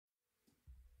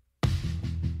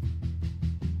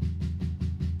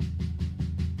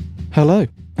Hello,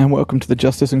 and welcome to the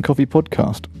Justice and Coffee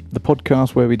podcast, the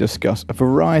podcast where we discuss a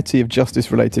variety of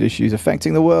justice-related issues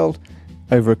affecting the world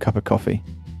over a cup of coffee.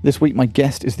 This week, my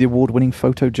guest is the award-winning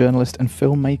photojournalist and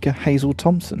filmmaker Hazel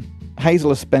Thompson.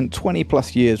 Hazel has spent 20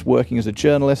 plus years working as a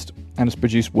journalist and has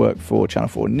produced work for Channel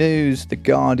 4 News, The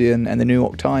Guardian, and The New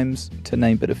York Times, to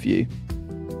name but a few.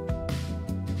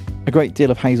 A great deal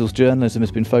of Hazel's journalism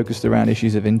has been focused around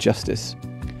issues of injustice.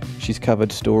 She's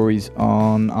covered stories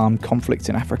on armed conflicts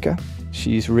in Africa.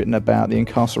 She's written about the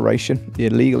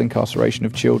illegal incarceration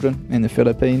of children in the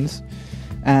Philippines,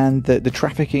 and the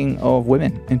trafficking of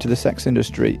women into the sex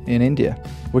industry in India.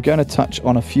 We're going to touch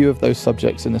on a few of those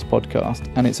subjects in this podcast,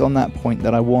 and it's on that point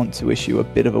that I want to issue a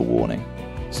bit of a warning.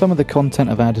 Some of the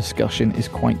content of our discussion is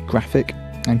quite graphic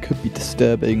and could be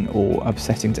disturbing or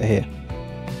upsetting to hear.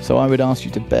 So I would ask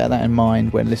you to bear that in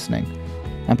mind when listening,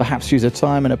 and perhaps choose a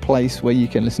time and a place where you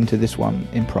can listen to this one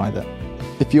in private.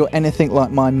 If you're anything like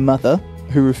my mother,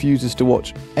 who refuses to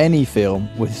watch any film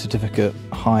with a certificate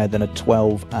higher than a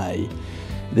 12A,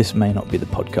 this may not be the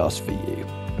podcast for you.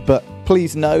 But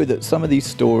please know that some of these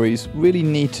stories really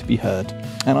need to be heard,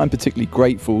 and I'm particularly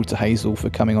grateful to Hazel for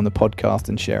coming on the podcast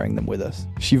and sharing them with us.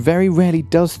 She very rarely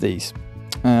does these,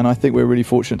 and I think we're really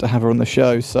fortunate to have her on the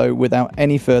show. So without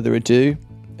any further ado,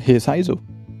 here's Hazel.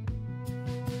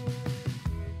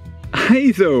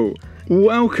 Hazel,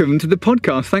 welcome to the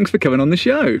podcast. Thanks for coming on the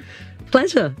show.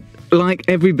 Pleasure. Like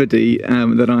everybody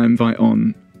that I invite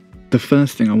on, the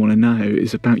first thing I want to know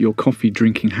is about your coffee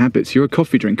drinking habits. You're a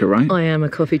coffee drinker, right? I am a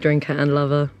coffee drinker and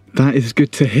lover. That is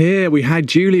good to hear. We had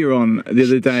Julia on the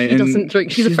other day. She doesn't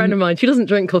drink. She's a friend of mine. She doesn't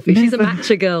drink coffee. She's a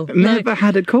matcha girl. Never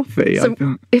had a coffee. So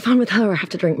if I'm with her, I have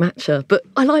to drink matcha. But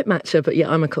I like matcha, but yeah,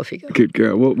 I'm a coffee girl. Good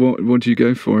girl. What do you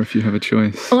go for if you have a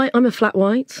choice? I'm a flat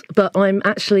white, but I'm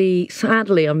actually,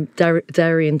 sadly, I'm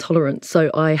dairy intolerant. So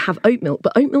I have oat milk,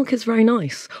 but oat milk is very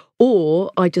nice.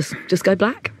 Or I just go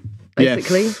black.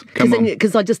 Basically,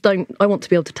 because I want to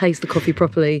be able to taste the coffee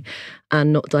properly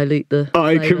and not dilute the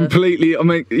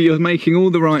flavor. You're making all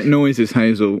the right noises,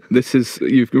 Hazel.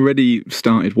 You've already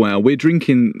started well. We're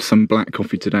drinking some black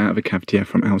coffee today out of a cafetiere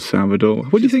from El Salvador.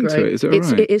 What do you think to it? Is it all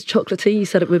right? It is chocolatey, you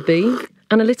said it would be,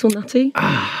 and a little nutty.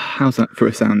 How's that for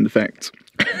a sound effect?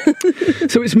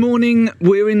 So it's morning,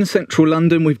 we're in central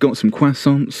London, we've got some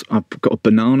croissants, I've got a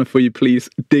banana for you.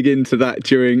 Please dig into that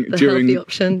during our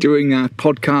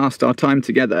podcast, our time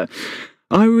together.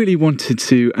 I really wanted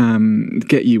to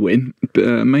get you in,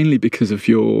 mainly because of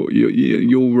your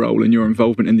role and your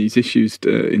involvement in these issues,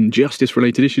 in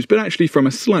justice-related issues, but actually from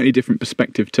a slightly different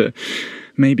perspective to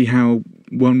maybe how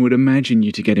one would imagine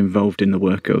you to get involved in the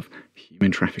work of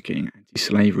human trafficking,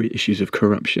 anti-slavery, issues of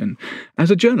corruption,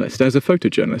 as a journalist, as a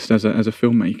photojournalist, as a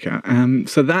filmmaker.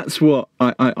 So that's what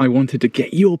I wanted to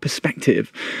get your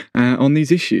perspective on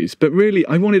these issues. But really,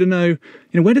 I wanted to know,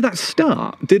 where did that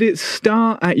start? Did it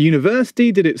start at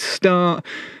university? Did it start,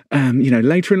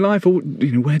 later in life? Or,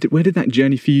 where did that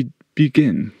journey for you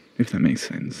begin, if that makes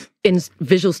sense? In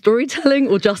visual storytelling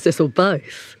or justice, or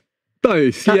both?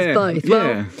 Both, That's both.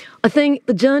 Well, I think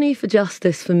the journey for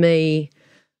justice for me,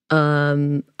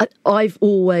 I've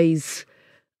always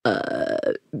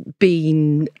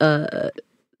been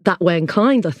that way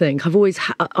inclined. I think I've always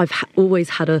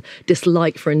had a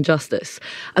dislike for injustice,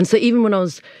 and so even when I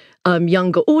was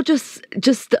younger, or just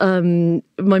my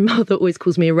mother always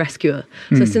calls me a rescuer.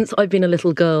 So since I've been a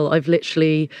little girl, I've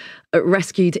literally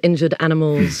rescued injured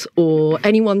animals or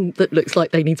anyone that looks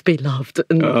like they need to be loved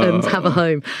and have a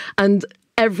home. And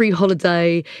every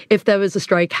holiday, if there was a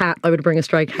stray cat, I would bring a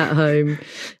stray cat home.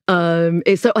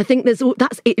 So I think it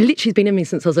literally has been in me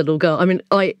since I was a little girl. I mean,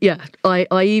 I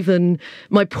even,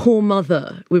 my poor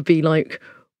mother would be like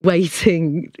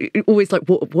waiting, always like,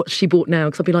 what she bought now?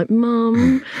 Because I'd be like,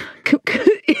 Mum,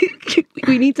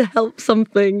 we need to help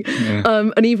something. Yeah.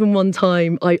 And even one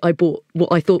time I bought what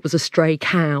I thought was a stray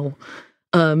cow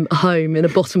home in a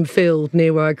bottom field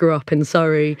near where I grew up in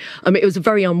Surrey. It was a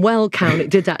very unwell cow and it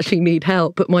did actually need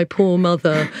help, but my poor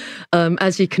mother,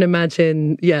 as you can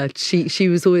imagine, she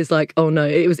was always like, oh no,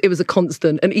 it was a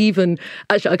constant. And even,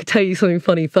 actually I could tell you something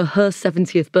funny, for her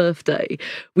 70th birthday,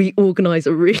 we organised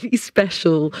a really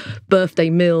special birthday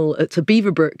meal at a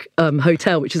Beaverbrook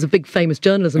hotel, which is a big famous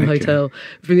journalism hotel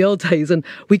from the old days. And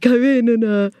we go in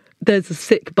and there's a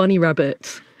sick bunny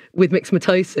rabbit with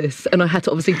myxomatosis, and I had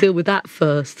to obviously deal with that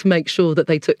first to make sure that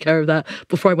they took care of that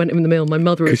before I went in the meal. My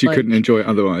mother was like... Because you couldn't enjoy it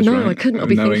otherwise, no, right? I couldn't. I'll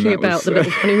be thinking about the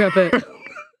little bunny rabbit.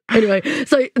 Anyway,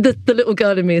 so the little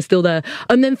girl in me is still there.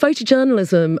 And then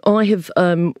photojournalism, I have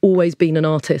always been an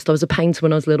artist. I was a painter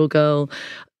when I was a little girl.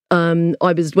 When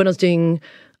I was doing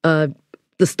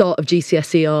the start of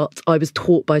GCSE art. I was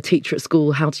taught by a teacher at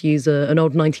school how to use an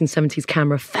old 1970s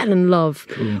camera, fell in love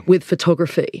with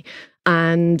photography,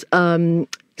 and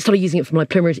started using it for my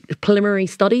preliminary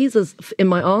studies in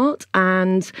my art,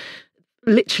 and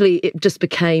literally it just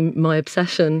became my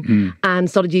obsession, and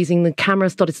started using the camera,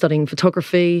 started studying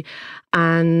photography.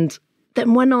 And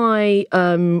then when I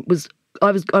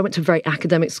went to a very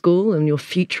academic school, and your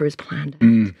future is planned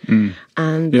out.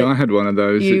 And I had one of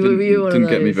those. It didn't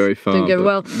get me very far. Didn't go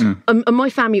well. Yeah. And my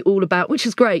family all about, which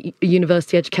is great,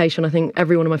 university education. I think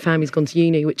everyone in my family's gone to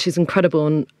uni, which is incredible.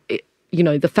 And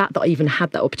the fact that I even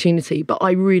had that opportunity, but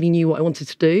I really knew what I wanted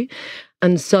to do.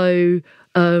 And so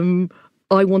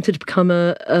I wanted to become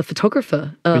a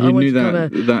photographer. You knew that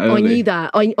early? I knew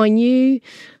that. I knew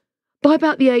by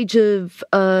about the age of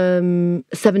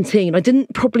 17. I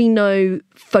didn't probably know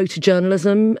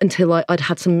photojournalism until I'd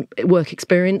had some work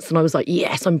experience, and I was like,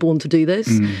 yes, I'm born to do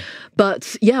this.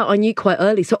 But yeah, I knew quite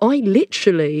early. So I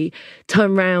literally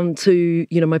turned around to,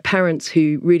 my parents,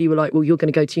 who really were like, well, you're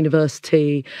going to go to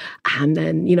university and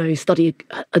then, study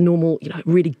a normal,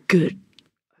 really good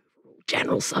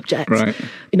general subject. Right.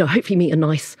 Hopefully meet a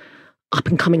nice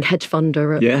up-and-coming hedge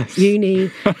funder at uni,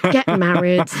 get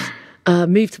married,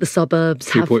 move to the suburbs,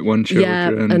 2.1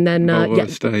 children, and then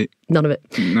estate. None of it.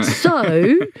 No.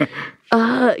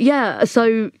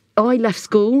 So I left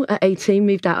school at 18,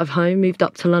 moved out of home, moved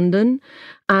up to London,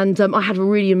 and I had a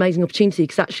really amazing opportunity,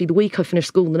 because actually the week I finished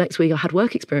school, the next week I had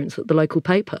work experience at the local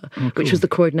paper, which was the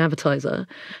Croydon Advertiser.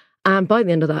 And by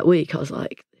the end of that week, I was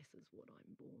like, this is what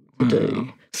I'm born to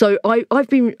do. So I've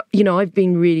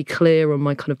been really clear on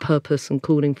my kind of purpose and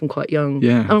calling from quite young.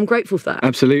 Yeah. And I'm grateful for that.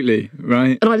 Absolutely.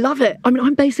 Right. And I love it. I mean,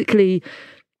 I'm basically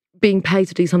being paid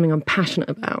to do something I'm passionate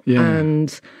about. Yeah.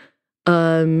 And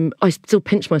I still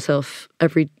pinch myself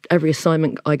every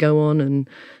assignment I go on, and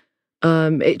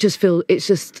it's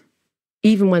just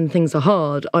even when things are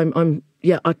hard, I'm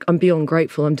beyond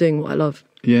grateful. I'm doing what I love.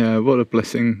 Yeah, what a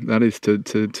blessing that is to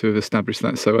have established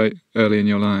that so early in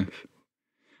your life.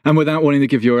 And without wanting to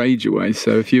give your age away,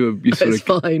 so if you're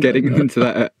sort of getting into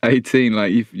that at 18,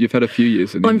 like you've had a few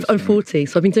years. I'm 40,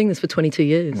 so I've been doing this for 22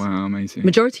 years. Wow, amazing.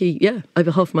 Majority, over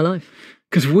half my life.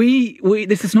 Because we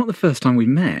this is not the first time we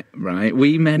met, right?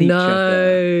 We met each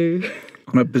other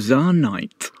on a bizarre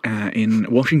night in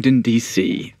Washington,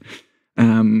 D.C.,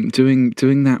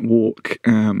 doing that walk.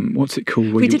 What's it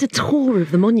called? We did a tour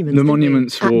of the monuments. The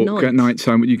monuments walk at night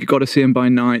time. You got to see them by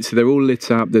night, so they're all lit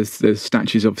up. There's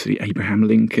statues, obviously Abraham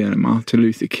Lincoln and Martin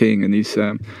Luther King, and these.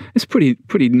 It's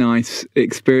pretty nice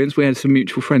experience. We had some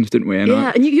muitual friends, didn't we? And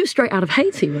and you were straight out of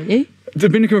Haiti, weren't you?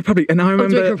 Dominican Republic, and I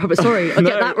remember. Dominican Republic. Sorry, I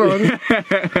get that wrong.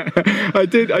 I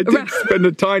did spend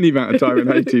a tiny amount of time in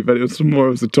Haiti, but it was more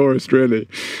as a tourist, really.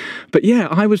 But yeah,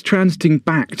 I was transiting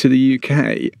back to the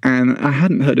UK, and I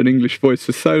hadn't heard an English voice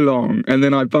for so long, and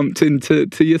then I bumped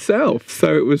into yourself.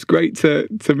 So it was great to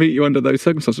meet you under those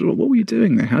circumstances. What were you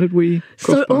doing there? How did we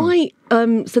cross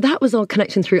paths? So that was our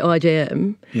connection through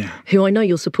IJM, who I know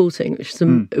you're supporting,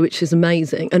 which is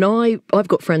amazing. And I've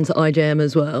got friends at IJM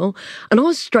as well. And I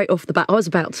was straight off the bat, I was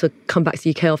about to come back to the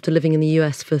UK after living in the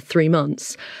US for 3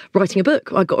 months, writing a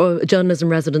book. I got a journalism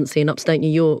residency in upstate New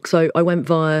York. So I went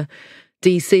via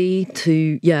DC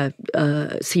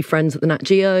to see friends at the Nat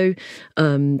Geo,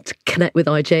 to connect with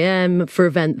IJM for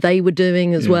an event they were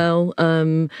doing as well.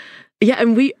 And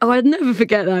I'd never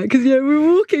forget that, because we're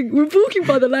walking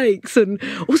by the lakes, and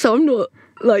also I'm not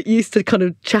used to kind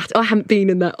of chat. I haven't been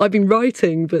in that. I've been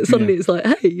writing, but suddenly it's like,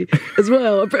 hey, as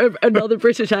well, another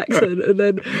British accent, and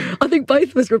then I think both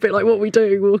of us were a bit like, what are we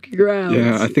doing walking around?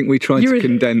 Yeah, I think we tried to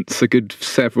condense a good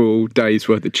several days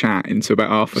worth of chat into about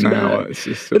half an hour. It's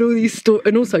just and all these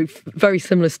and also very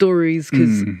similar stories,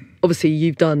 because obviously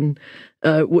you've done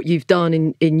what you've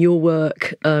done in your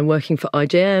work, working for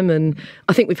IJM, and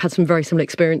I think we've had some very similar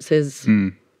experiences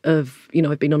of,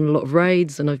 I've been on a lot of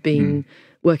raids, and I've been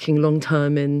working long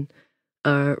term in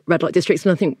red light districts,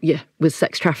 and I think with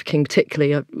sex trafficking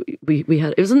particularly, we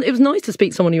had it was nice to speak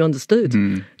to someone who understood.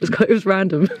 It was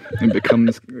random. It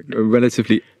becomes a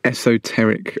relatively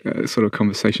esoteric sort of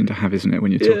conversation to have, isn't it,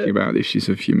 when you're talking about issues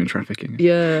of human trafficking,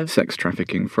 sex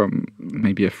trafficking from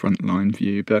maybe a frontline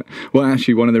view. But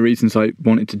actually, one of the reasons I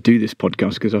wanted to do this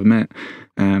podcast, because I've met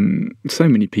so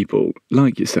many people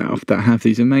like yourself that have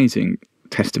these amazing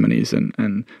testimonies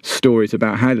and stories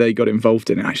about how they got involved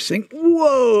in it. I just think,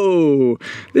 whoa,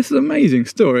 this is an amazing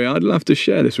story. I'd love to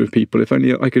share this with people. If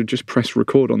only I could just press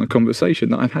record on the conversation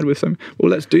that I've had with them. Well,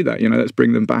 let's do that. Let's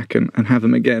bring them back and have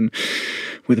them again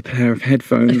with a pair of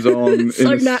headphones on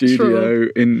so in the studio.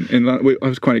 I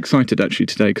was quite excited actually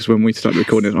today because when we started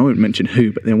recording, I won't mention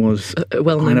who, but there was a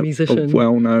well-known musician, a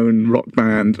well-known rock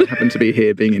band that happened to be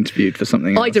here being interviewed for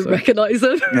something else. I didn't recognise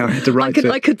them. Yeah, I had to write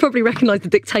I could probably recognise the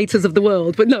dictators of the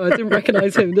world, but no, I didn't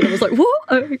recognise him. And I was like,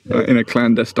 what? In a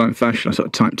clandestine fashion, I sort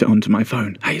of typed it onto my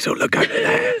phone. Hazel, look over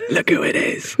there. Look who it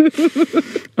is.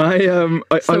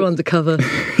 So undercover.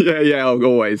 Yeah,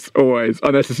 always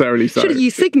unnecessarily so. Should have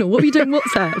used Signal. What were you doing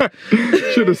WhatsApp?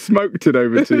 Should have smoked it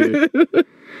over to you.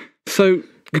 So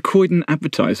the Croydon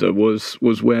Advertiser was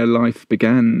where life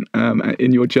began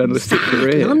in your journalistic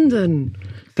career.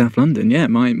 South London, yeah,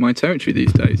 my territory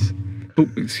these days. Oh,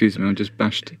 excuse me, I just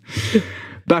bashed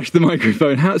the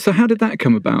microphone. How did that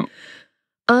come about?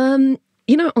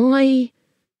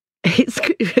 It's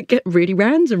get really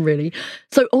random, really.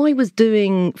 So I was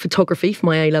doing photography for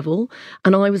my A-level,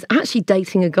 and I was actually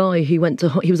dating a guy who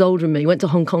he was older than me, went to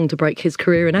Hong Kong to break his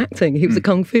career in acting. He was a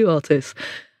kung fu artist.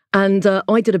 And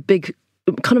I did a big,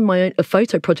 kind of my own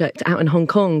photo project out in Hong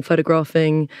Kong,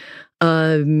 photographing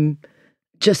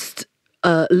just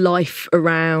life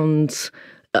around,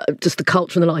 just the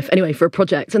culture and the life, anyway, for a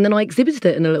project. And then I exhibited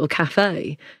it in a little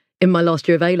cafe in my last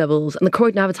year of A-levels, and the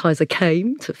Croydon Advertiser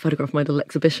came to photograph my little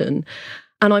exhibition,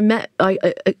 and I met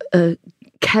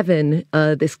Kevin,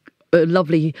 this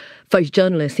lovely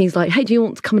photojournalist. He's like, hey, do you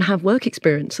want to come and have work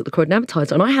experience at the Croydon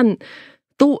Advertiser? And I hadn't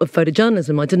thought of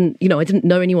photojournalism. I didn't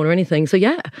know anyone or anything. So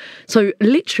yeah. So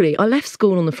literally, I left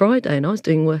school on the Friday, and I was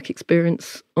doing work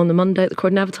experience on the Monday at the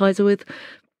Croydon Advertiser with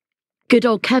good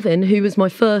old Kevin, who was my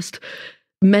first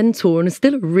mentor and is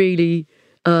still a really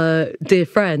dear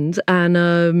friend.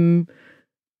 And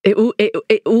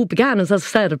it all began, as I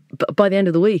said, by the end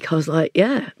of the week I was like,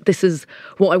 yeah, this is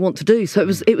what I want to do. So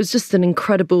it was just an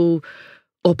incredible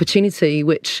opportunity,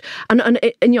 which and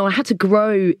I had to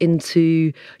grow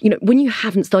into, when you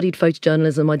haven't studied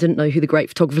photojournalism, I didn't know who the great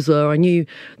photographers were. I knew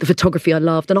the photography I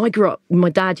loved, and I grew up, my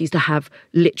dad used to have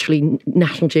literally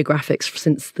National Geographics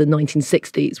since the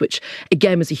 1960s, which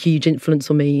again was a huge influence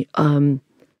on me.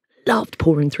 Loved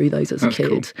pouring through those as a kid.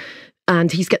 Cool.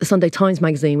 And he used to get the Sunday Times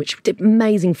magazine, which did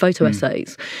amazing photo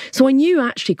essays. So I knew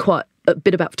actually quite a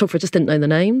bit about photography, I just didn't know the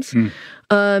names.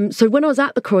 So when I was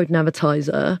at the Croydon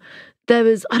Advertiser, there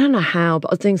was, I don't know how,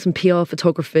 but I was doing some PR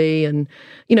photography and,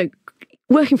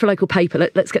 working for a local paper.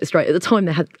 Let's get this straight. At the time,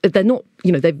 they're not,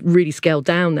 they've really scaled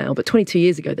down now, but 22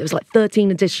 years ago, there was like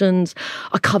 13 editions.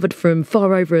 I covered from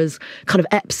far over as kind of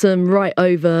Epsom, right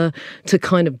over to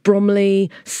kind of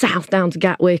Bromley, south down to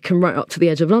Gatwick, and right up to the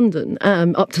edge of London,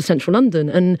 up to central London.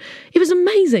 And it was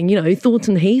amazing.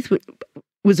 Thornton Heath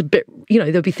was a bit,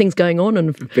 there'd be things going on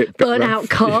and burnt out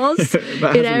cars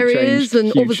in areas,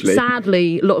 and obviously,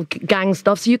 sadly, a lot of gang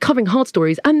stuff. So you're covering hard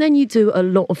stories, and then you do a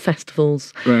lot of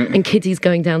festivals and kiddies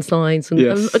going down slides, and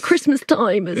at Christmas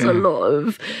time is a lot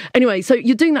of. Anyway, so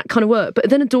you're doing that kind of work, but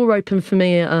then a door opened for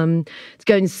me to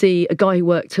go and see a guy who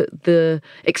worked at the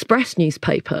Express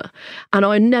newspaper, and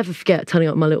I never forget turning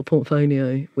up my little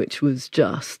portfolio, which was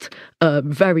just a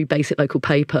very basic local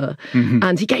paper,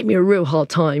 and he gave me a real hard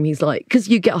time. He's like,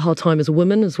 because you get a hard time as a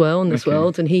woman as well in this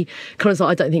world, and he kind of was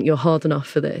like, I don't think you're hard enough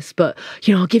for this, but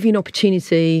I'll give you an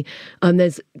opportunity.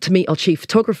 There's to meet our chief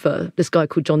photographer, this guy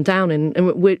called John Downing,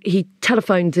 and he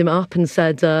telephoned him up and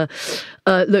said,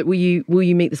 look, will you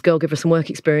meet this girl, give her some work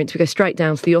experience? We go straight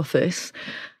down to the office,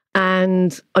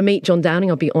 and I meet John Downing.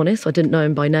 I'll be honest, I didn't know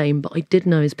him by name, but I did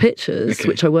know his pictures,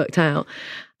 which I worked out,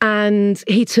 and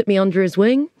he took me under his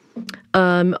wing.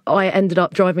 I ended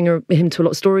up driving him to a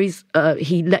lot of stories.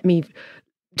 He let me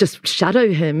just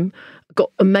shadow him, got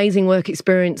amazing work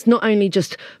experience, not only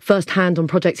just first-hand on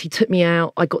projects. He took me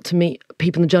out. I got to meet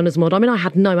people in the journalism world. I mean, I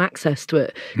had no access to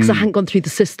it because I hadn't gone through the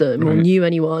system or knew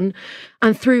anyone.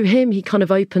 And through him, he kind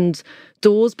of opened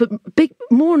doors, but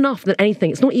more enough than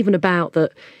anything. It's not even about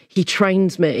that he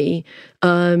trained me.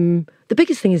 The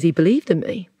biggest thing is he believed in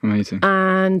me. Amazing.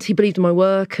 And he believed in my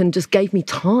work and just gave me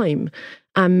time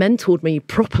and mentored me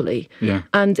properly. Yeah.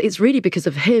 And it's really because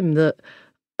of him that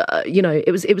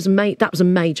that was a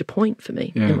major point for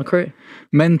me in my career.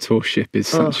 Mentorship is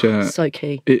so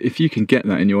key. If you can get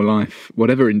that in your life,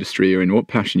 whatever industry you're in, what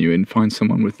passion you're in, find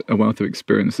someone with a wealth of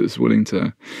experience that's willing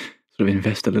to sort of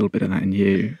invest a little bit of that in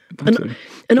you.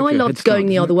 And I loved going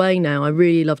the other way now. I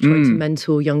really love trying to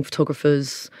mentor young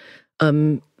photographers,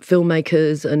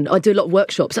 filmmakers, and I do a lot of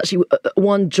workshops. Actually,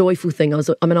 one joyful thing,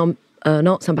 I'm an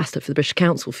arts ambassador for the British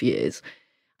Council for years.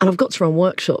 And I've got to run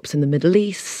workshops in the Middle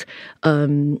East. I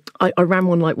ran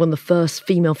one of the first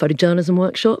female photojournalism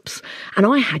workshops, and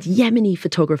I had Yemeni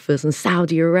photographers and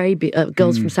Saudi Arabia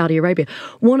girls from Saudi Arabia.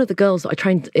 One of the girls that I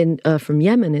trained in from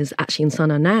Yemen is actually in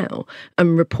Sana'a now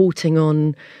and reporting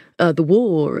on the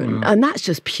war, and that's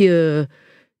just pure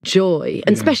joy.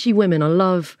 And especially women, I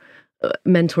love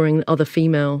mentoring other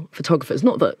female photographers.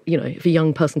 Not that, if a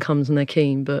young person comes and they're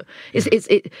keen, but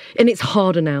it's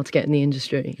harder now to get in the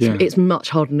industry. It's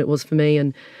much harder than it was for me,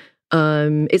 and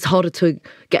it's harder to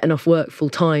get enough work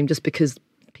full time just because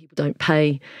people don't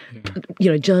pay.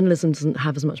 Journalism doesn't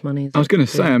have as much money as I was going to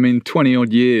say, 20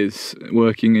 odd years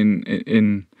working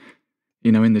in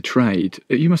the trade,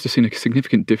 you must have seen a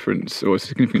significant difference or a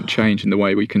significant change in the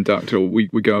way we conduct or we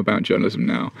go about journalism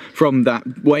now. From that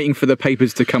waiting for the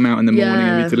papers to come out in the morning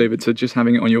and be delivered to just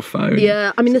having it on your phone.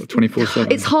 Yeah,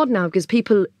 24/7. It's hard now because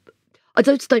people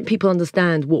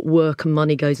understand what work and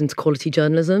money goes into quality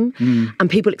journalism, and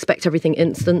people expect everything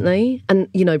instantly. And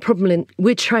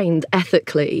we're trained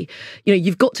ethically.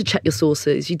 You've got to check your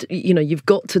sources. You've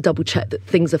got to double check that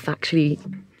things are factually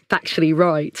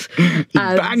right.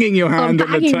 You're banging your hand on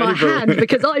the table. I'm banging my hand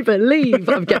because I believe.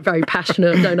 I get very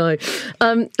passionate, don't I?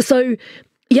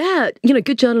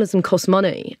 Good journalism costs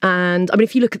money. And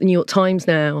if you look at the New York Times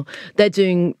now, they're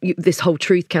doing this whole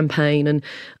truth campaign, and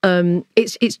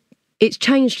it's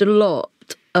changed a lot.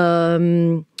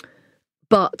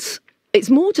 But it's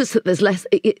more just that there's less.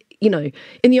 In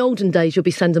the olden days, you'll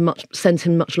be sent in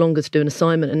much longer to do an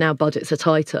assignment, and now budgets are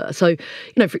tighter. So,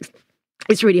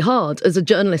 it's really hard. As a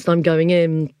journalist, I'm going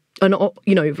in, and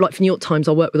like for New York Times,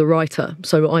 I work with a writer,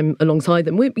 so I'm alongside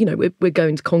them. We're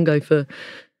going to Congo for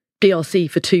DRC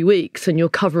for 2 weeks, and you're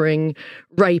covering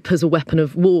rape as a weapon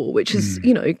of war, which is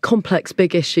complex,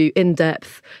 big issue, in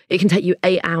depth. It can take you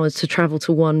 8 hours to travel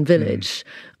to one village,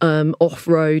 off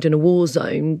road in a war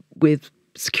zone with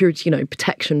security,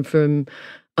 protection from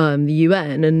the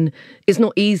UN, and it's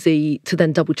not easy to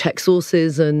then double check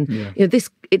sources, and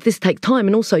this takes time,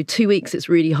 and also 2 weeks it's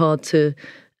really hard to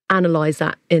analyse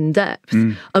that in depth.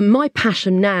 And my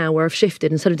passion now, where I've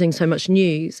shifted, instead of doing so much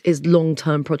news, is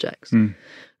long-term projects,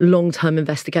 long-term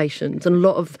investigations, and a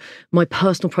lot of my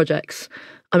personal projects.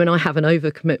 I have an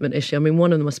overcommitment issue.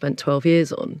 One of them I spent 12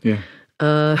 years on,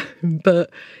 but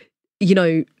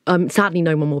sadly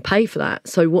no one will pay for that.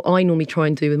 So what I normally try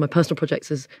and do with my personal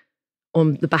projects is,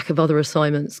 on the back of other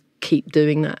assignments, keep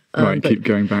doing that. Keep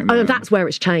going back there. That's where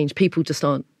it's changed. People just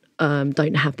don't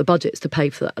have the budgets to pay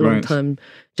for that long-term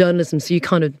journalism, so you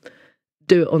kind of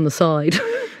do it on the side.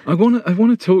 I want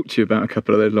to talk to you about a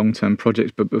couple of those long-term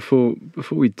projects, but before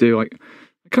we do, I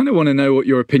kind of want to know what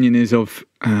your opinion is of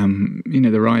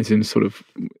the rise in sort of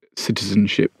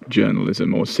citizenship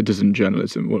journalism or citizen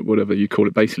journalism, whatever you call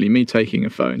it. Basically, me taking a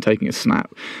phone, taking a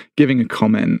snap, giving a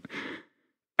comment.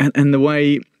 And the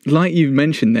way, like you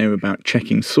mentioned there about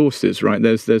checking sources, right?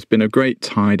 There's been a great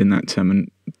tide in that term, and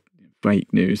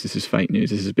fake news. This is fake news.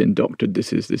 This has been doctored.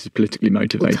 This is politically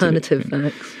motivated. Alternative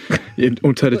facts.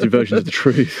 Alternative versions of the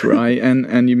truth, right?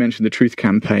 And you mentioned the truth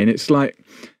campaign. It's like,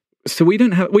 so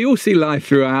we all see life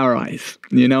through our eyes.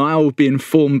 I will be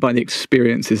informed by the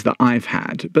experiences that I've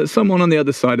had, but someone on the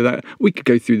other side of that, we could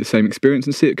go through the same experience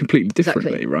and see it completely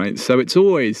differently, right? So it's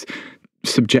always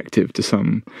subjective to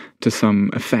some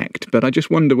effect. But I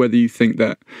just wonder whether you think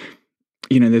that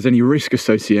there's any risk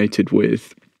associated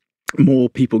with more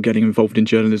people getting involved in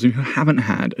journalism who haven't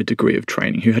had a degree of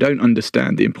training, who don't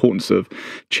understand the importance of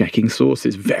checking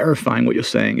sources, verifying what you're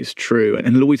saying is true,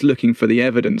 and always looking for the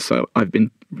evidence. So I've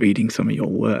been reading some of your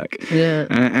work,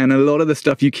 and a lot of the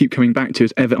stuff you keep coming back to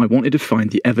is I wanted to find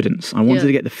the evidence. I wanted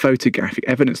to get the photographic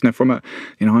evidence. Now,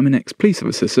 I'm an ex-police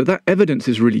officer, so that evidence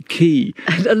is really key.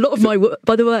 And a lot of my work,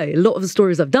 by the way, a lot of the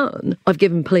stories I've done, I've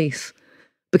given police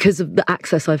because of the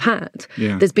access I've had.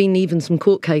 There's been even some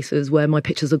court cases where my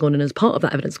pictures have gone in as part of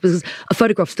that evidence, because a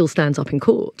photograph still stands up in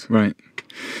court. Right.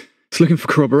 It's looking for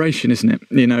corroboration, isn't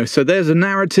it? So there's a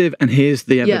narrative and here's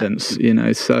the evidence,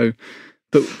 so...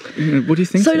 But what do you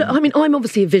think? So, I'm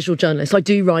obviously a visual journalist. I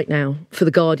do write now for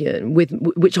The Guardian,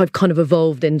 which I've kind of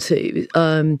evolved into.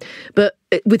 But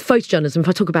with photojournalism, if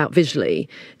I talk about visually,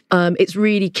 it's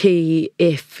really key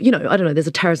if, there's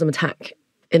a terrorism attack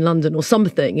in London or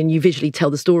something, and you visually tell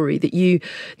the story,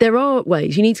 there are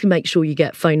ways. You need to make sure you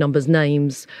get phone numbers,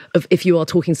 names of if you are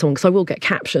talking to someone, because I will get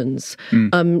captions.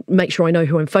 Make sure I know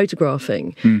who I'm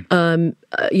photographing.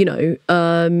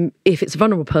 If it's a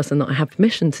vulnerable person, that I have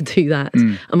permission to do that.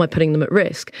 Am I putting them at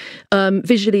risk?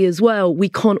 Visually as well, we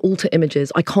can't alter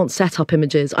images. I can't set up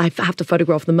images. I have to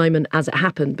photograph the moment as it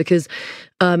happened, because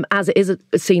as it is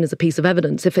seen as a piece of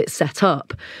evidence, if it's set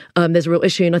up, there's a real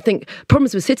issue. And I think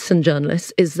problems with citizen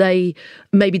journalists is they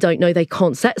maybe don't know they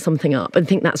can't set something up and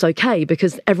think that's okay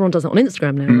because everyone does it on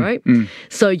Instagram now, right?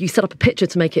 So you set up a picture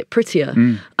to make it prettier.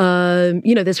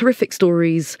 There's horrific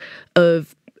stories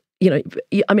of,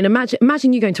 I mean,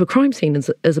 imagine you going to a crime scene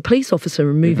as a police officer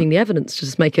and removing the evidence to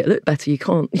just make it look better. You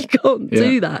can't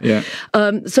do that. Yeah.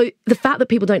 So the fact that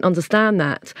people don't understand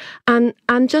that and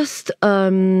just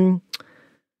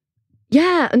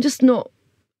not.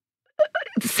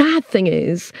 The sad thing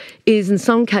is in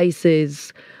some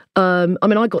cases,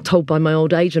 I got told by my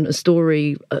old agent a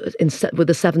story with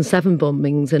the 7/7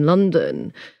 bombings in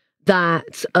London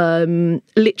that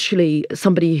literally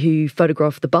somebody who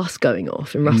photographed the bus going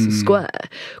off in Russell Square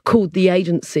called the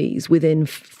agencies within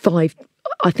 5.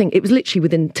 I think it was literally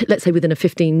within a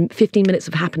 15 minutes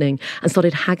of happening and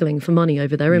started haggling for money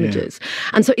over their images.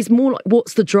 And so it's more like,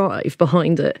 what's the drive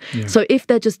behind it? Yeah. So if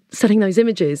they're just setting those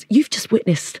images, you've just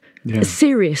witnessed a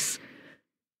serious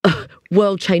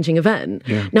world-changing event.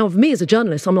 Yeah. Now, for me as a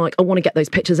journalist, I'm like, I want to get those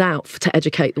pictures out to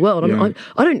educate the world. I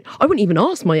wouldn't even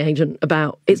ask my agent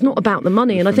about. It's not about the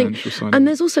money, and I think, and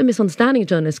there's also a misunderstanding of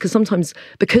journalists because sometimes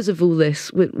because of all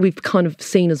this, we've kind of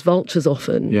seen as vultures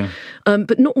often. Yeah.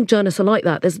 But not all journalists are like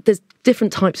that. There's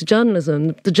different types of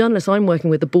journalism. The journalists I'm working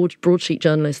with, the broadsheet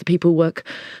journalists, the people who work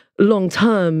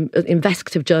long-term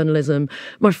investigative journalism,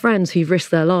 my friends who've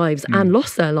risked their lives and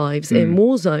lost their lives in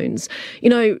war zones,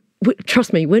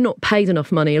 trust me, we're not paid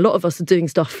enough money. A lot of us are doing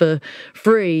stuff for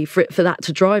free for that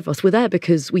to drive us. We're there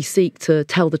because we seek to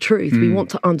tell the truth. We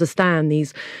want to understand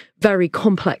these very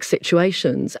complex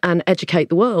situations and educate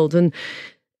the world. And,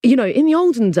 in the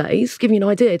olden days, give you an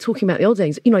idea, talking about the old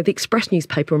days, the Express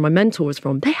newspaper where my mentor was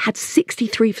from, they had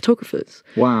 63 photographers.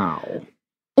 Wow.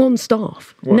 On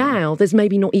staff. Wow. Now, there's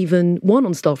maybe not even one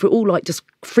on staff. We're all like just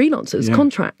freelancers,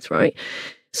 contracts, right?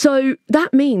 So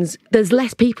that means there's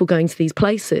less people going to these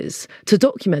places to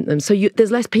document them. So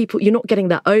there's less people. You're not getting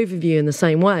that overview in the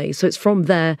same way. So it's from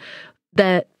their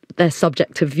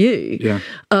subjective view,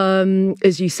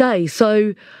 as you say.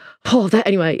 So.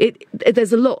 Anyway,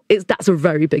 there's a lot. That's a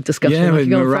very big discussion. Yeah, the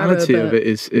morality of it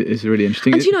is really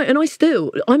interesting. And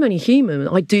I'm only human.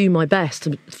 I do my best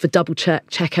for double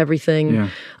check everything. Yeah.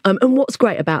 And what's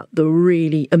great about the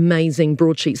really amazing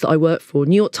broadsheets that I work for,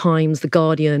 New York Times, The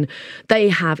Guardian, they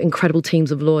have incredible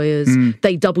teams of lawyers.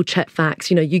 They double check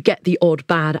facts. You get the odd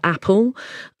bad apple,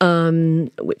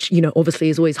 which obviously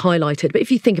is always highlighted. But if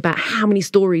you think about how many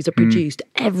stories are produced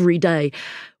every day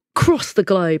across the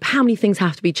globe, how many things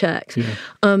have to be checked? Yeah.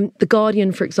 The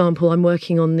Guardian, for example, I'm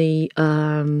working on the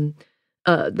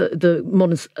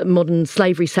modern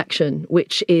slavery section,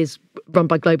 which is run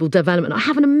by Global Development. I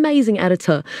have an amazing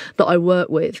editor that I work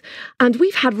with, and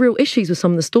we've had real issues with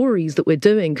some of the stories that we're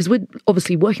doing because we're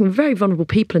obviously working with very vulnerable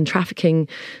people and trafficking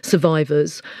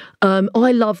survivors.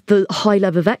 I love the high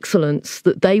level of excellence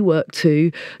that they work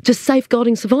to, just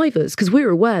safeguarding survivors, because we're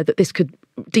aware that this could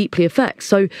deeply affect.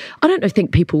 So I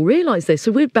think people realise this.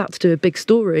 So we're about to do a big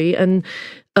story, and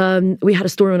we had a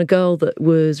story on a girl that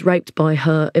was raped by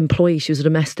her employee. She was a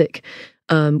domestic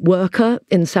worker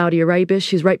in Saudi Arabia.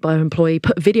 She was raped by her employee,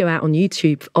 put a video out on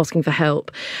YouTube asking for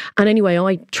help. And anyway,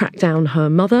 I tracked down her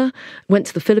mother, went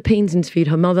to the Philippines, interviewed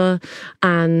her mother,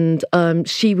 and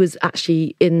she was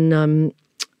actually in...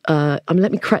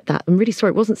 let me correct that. I'm really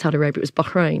sorry, it wasn't Saudi Arabia, it was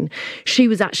Bahrain. She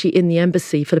was actually in the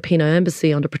embassy, Filipino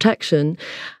embassy, under protection.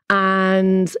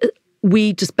 And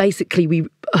we just basically,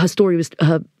 her story was,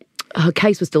 her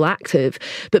case was still active,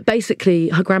 but basically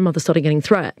her grandmother started getting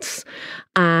threats.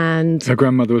 And her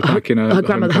grandmother was back in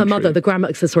her mother,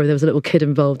 sorry, there was a little kid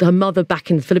involved. Her mother back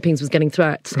in the Philippines was getting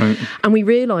threats. Right. And we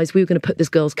realised we were going to put this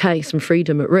girl's case and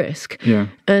freedom at risk. Yeah.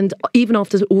 And even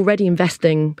after already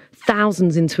investing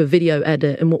thousands into a video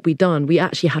edit and what we'd done, we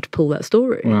actually had to pull that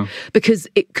story. Wow. Because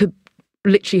it could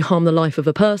literally harm the life of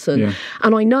a person. Yeah.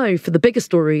 And I know for the bigger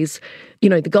stories,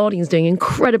 The Guardian's doing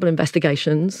incredible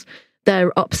investigations.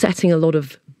 They're upsetting a lot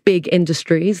of big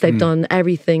industries. They've done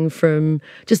everything from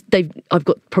I've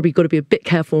probably got to be a bit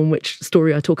careful on which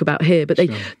story I talk about here, but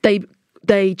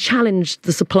they challenged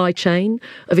the supply chain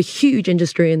of a huge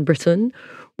industry in Britain,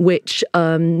 which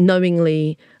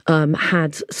knowingly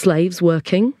had slaves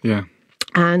working. Yeah.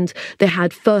 And they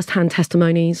had first-hand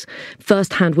testimonies,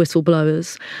 first-hand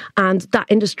whistleblowers, and that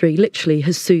industry literally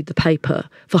has sued the paper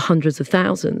for hundreds of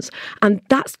thousands. And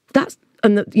that's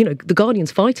and the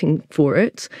Guardian's fighting for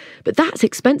it, but that's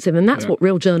expensive, and that's what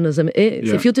real journalism is.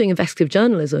 Yeah. If you're doing investigative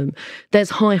journalism,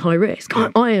 there's high risk. Yeah.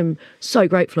 I am so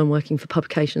grateful I'm working for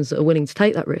publications that are willing to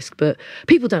take that risk, but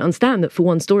people don't understand that for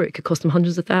one story it could cost them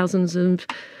hundreds of thousands of,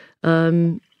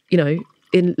 in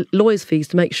lawyers' fees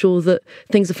to make sure that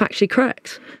things are factually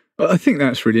correct. I think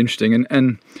that's really interesting,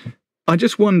 and I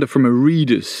just wonder from a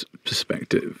reader's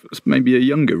perspective, maybe a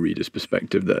younger reader's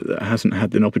perspective that hasn't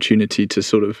had an opportunity to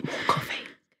sort of... Coffee.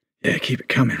 Yeah, keep it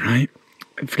coming, right?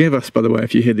 Forgive us, by the way,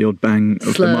 if you hear the odd bang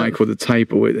of the mic or the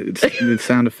tape or the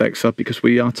sound effects up, because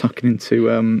we are tucking into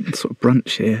sort of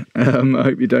brunch here. I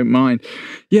hope you don't mind.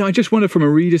 Yeah, I just wonder from a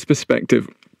reader's perspective...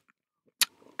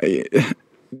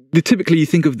 Typically, you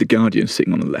think of The Guardian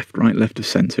sitting on the left, right, left of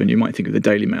centre, and you might think of the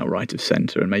Daily Mail right of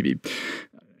centre, and maybe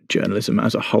journalism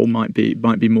as a whole might be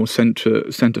more centre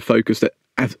focused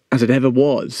as it ever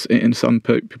was in some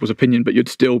people's opinion. But you'd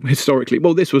still historically,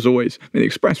 well, this was always the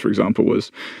Express, for example,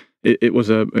 was it was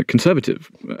a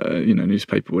conservative,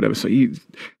 newspaper, whatever. So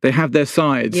they have their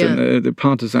sides and the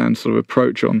partisan sort of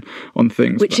approach on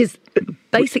things, which is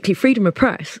basically freedom of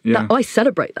press. Yeah. I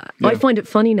celebrate that. Yeah. I find it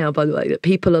funny now, by the way, that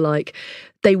people are like,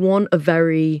 they want a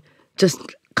very just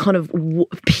kind of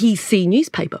PC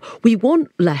newspaper. We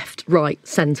want left, right,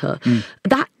 centre.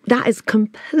 That is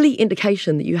complete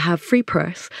indication that you have free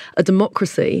press, a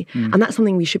democracy, and that's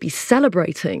something we should be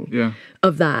celebrating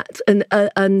of that. And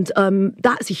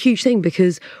that's a huge thing,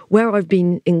 because where I've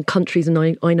been in countries, and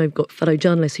I know I've got fellow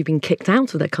journalists who've been kicked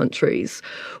out of their countries,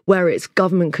 where it's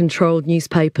government-controlled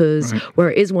newspapers, where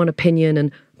it is one opinion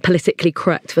and politically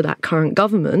correct for that current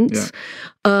government,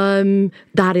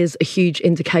 that is a huge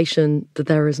indication that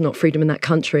there is not freedom in that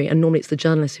country, and normally it's the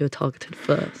journalists who are targeted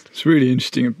first. It's really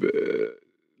interesting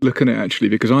looking at it, actually,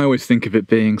 because I always think of it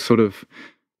being sort of,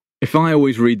 if I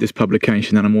always read this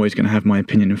publication, then I'm always going to have my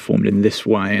opinion informed in this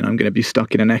way, and I'm going to be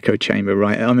stuck in an echo chamber,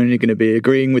 right? I'm only going to be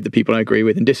agreeing with the people I agree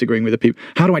with and disagreeing with the people.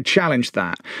 How do I challenge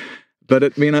that? But I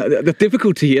mean, the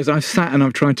difficulty is I've sat and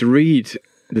I've tried to read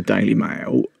the Daily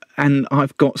Mail, and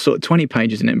I've got sort of 20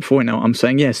 pages in it. Before now, I'm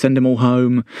saying, send them all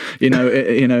home.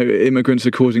 Immigrants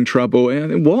are causing trouble.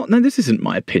 What? No, this isn't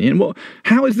my opinion. What?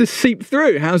 How has this seeped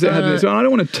through? How's it happening? So I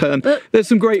don't want to turn. There's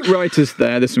some great writers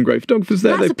there. There's some great photographers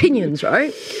there. That's opinions,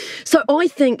 right? So I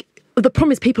think the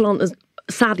problem is people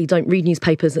sadly don't read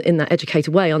newspapers in that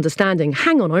educated way, understanding,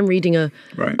 hang on, I'm reading a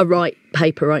right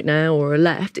paper right now, or a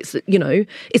left.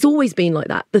 It's always been like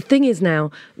that. The thing is now,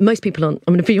 most people aren't,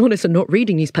 I'm going to be honest, are not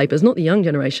reading newspapers, not the young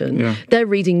generation. Yeah. They're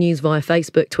reading news via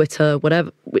Facebook, Twitter,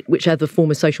 whatever, whichever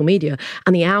form of social media,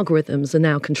 and the algorithms are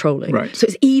now controlling. Right. So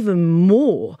it's even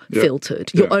more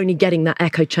filtered. You're only getting that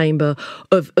echo chamber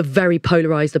of a very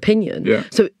polarised opinion. Yeah.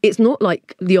 So it's not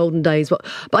like the olden days. But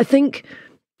I think...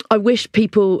 I wish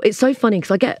people... It's so funny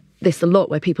because I get this a lot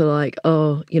where people are like,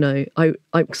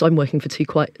 because I'm working for two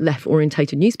quite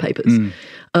left-orientated newspapers.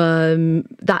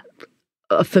 That,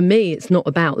 for me, it's not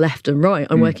about left and right.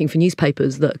 I'm working for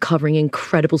newspapers that are covering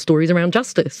incredible stories around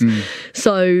justice.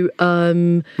 So...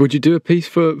 would you do a piece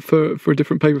for a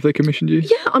different paper if they commissioned you?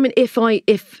 Yeah, I mean, if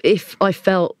I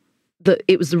felt that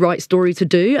it was the right story to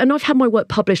do. And I've had my work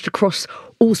published across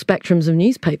all spectrums of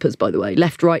newspapers, by the way,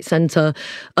 left, right, centre,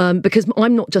 because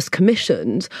I'm not just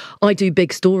commissioned, I do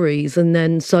big stories. And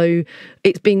then so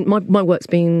it's been, my work's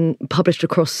been published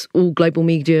across all global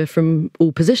media from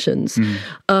all positions.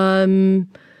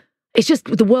 It's just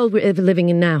the world we're living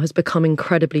in now has become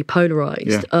incredibly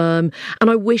polarised. And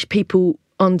I wish people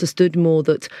understood more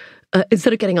that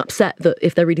instead of getting upset that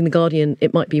if they're reading The Guardian,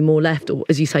 it might be more left, or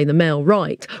as you say, the Mail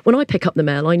right. When I pick up the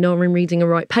Mail, I know I'm reading a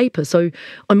right paper. So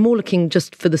I'm more looking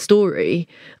just for the story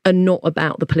and not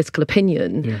about the political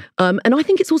opinion. And I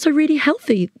think it's also really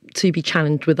healthy to be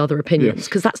challenged with other opinions,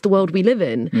 because that's the world we live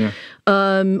in.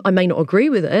 I may not agree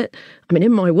with it. I mean,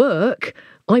 in my work,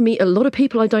 I meet a lot of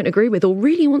people I don't agree with or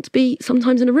really want to be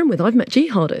sometimes in a room with. I've met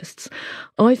jihadists.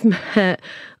 I've met...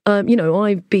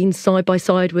 I've been side by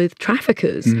side with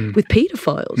traffickers, with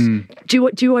paedophiles.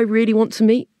 Do I really want to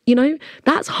meet?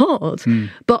 That's hard.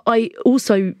 But I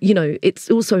also, it's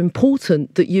also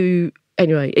important that you.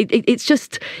 Anyway,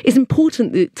 it's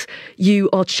important that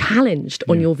you are challenged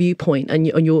on your viewpoint and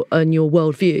your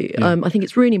worldview. I think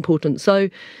it's really important. So.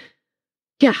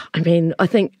 Yeah, I mean, I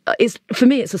think for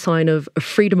me, it's a sign of a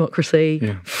free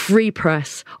democracy, free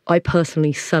press. I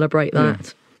personally celebrate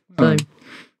that. So.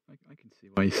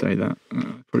 Why you say that?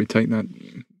 Probably take that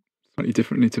slightly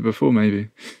differently to before, maybe.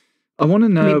 I want to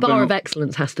know. I mean, bar of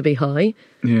excellence has to be high.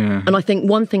 Yeah. And I think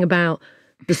one thing about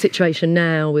the situation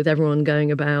now, with everyone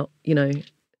going about,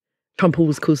 Trump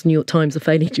always calls the New York Times a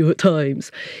failing New York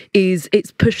Times, is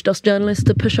it's pushed us journalists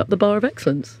to push up the bar of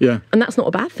excellence. Yeah. And that's not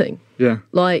a bad thing. Yeah.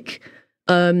 I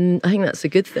think that's a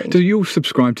good thing. Do you all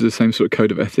subscribe to the same sort of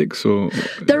code of ethics, or?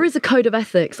 There is a code of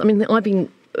ethics. I mean, I've been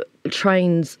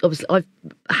trained, obviously I've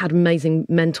had amazing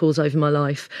mentors over my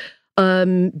life,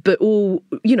 But all,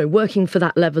 working for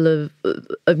that level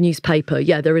of newspaper,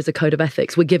 there is a code of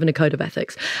ethics. We're given a code of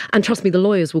ethics. And trust me, the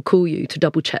lawyers will call you to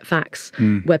double check facts,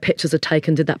 where pictures are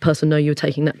taken. Did that person know you were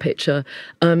taking that picture?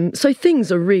 So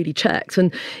things are really checked.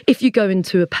 And if you go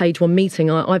into a page one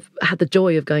meeting, I've had the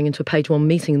joy of going into a page one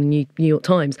meeting in the New York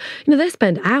Times. They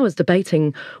spend hours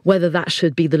debating whether that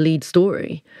should be the lead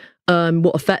story.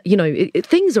 What effect,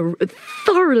 things are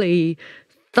thoroughly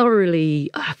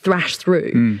thrashed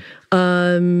through.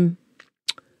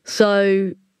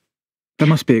 So that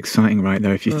must be exciting, right?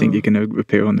 Though, if you think you're going to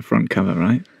appear on the front cover,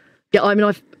 right? Yeah, I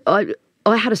mean,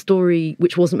 I had a story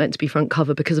which wasn't meant to be front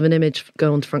cover because of an image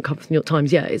go on to front cover of the New York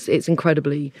Times. Yeah, it's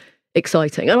incredibly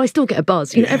exciting, and I still get a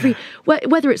buzz.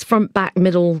 Whether it's front, back,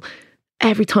 middle,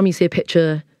 every time you see a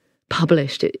picture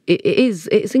published,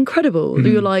 it's incredible.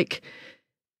 You're like,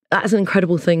 that's an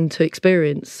incredible thing to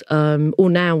experience. Or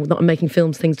now that I'm making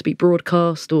films, things to be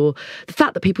broadcast, or the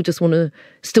fact that people just want to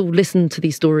still listen to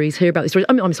these stories, hear about these stories.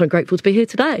 I mean, I'm so grateful to be here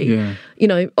today. Yeah.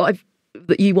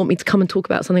 That you want me to come and talk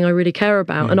about something I really care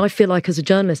about. Yeah. And I feel like as a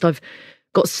journalist, I've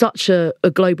got such a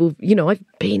global, I've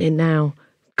been in now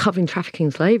covering trafficking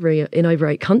and slavery in over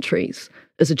 8 countries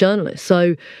as a journalist.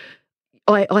 So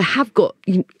I have got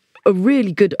a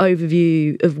really good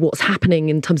overview of what's happening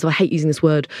in terms of, I hate using this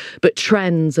word, but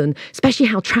trends, and especially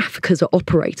how traffickers are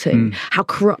operating, how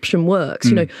corruption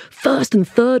works. First and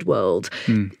third world,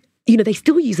 they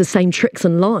still use the same tricks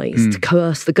and lies to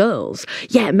coerce the girls.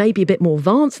 Yeah, it may be a bit more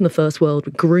advanced in the first world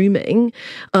with grooming,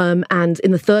 and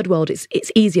in the third world,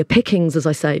 it's easier pickings, as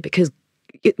I say, because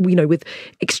with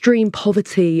extreme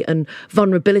poverty and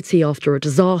vulnerability after a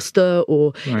disaster,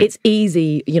 or it's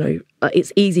easy,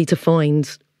 it's easy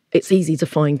to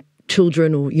find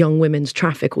children or young women to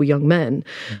traffic, or young men.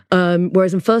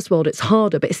 Whereas in first world, it's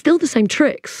harder, but it's still the same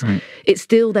tricks. Right. It's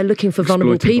still, they're looking for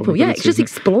vulnerable people. Yeah, it's just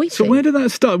exploiting. So where did that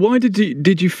start? Why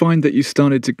did you find that you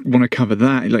started to want to cover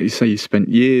that? Like you say, you spent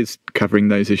years covering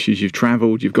those issues. You've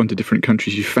travelled, you've gone to different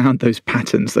countries, you found those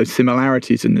patterns, those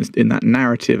similarities in that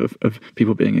narrative of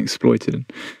people being exploited.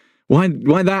 Why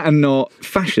that and not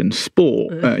fashion,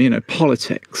 sport,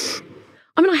 politics?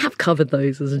 I mean, I have covered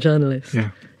those as a journalist. Yeah.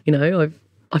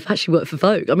 I've actually worked for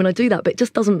Vogue. I mean, I do that, but it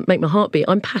just doesn't make my heart beat.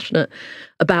 I'm passionate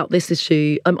about this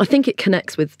issue. I think it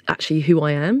connects with actually who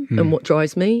I am and what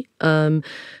drives me. I'm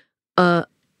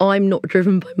not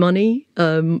driven by money.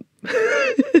 I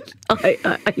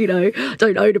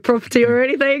don't own a property or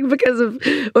anything because of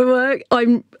my work.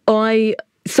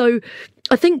 So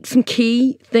I think some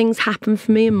key things happened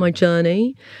for me in my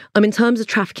journey. In terms of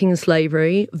trafficking and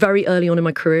slavery, very early on in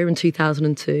my career in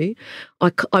 2002,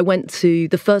 I went to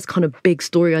the first kind of big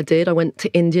story I did. I went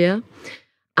to India,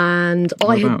 and I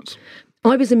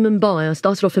was in Mumbai. I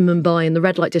started off in Mumbai in the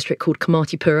red light district called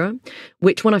Kamatipura,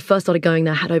 which when I first started going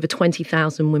there had over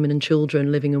 20,000 women and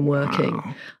children living and working.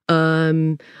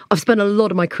 Wow. I've spent a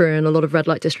lot of my career in a lot of red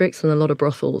light districts and a lot of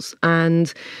brothels,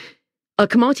 and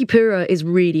Kamatipura is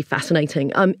really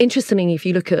fascinating. Interestingly, if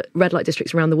you look at red light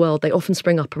districts around the world, they often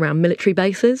spring up around military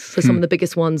bases. So some of the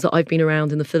biggest ones that I've been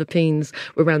around in the Philippines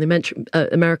were around the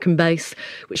American base,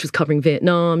 which was covering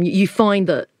Vietnam. You find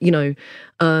that,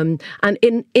 and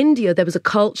in India, there was a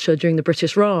culture during the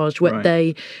British Raj where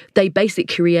they basically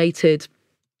created,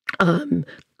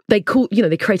 they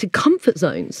created comfort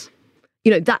zones.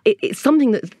 It's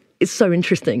something that, it's so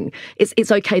interesting.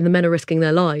 It's okay, the men are risking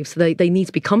their lives, so they need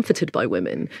to be comforted by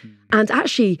women. And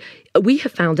actually, we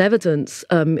have found evidence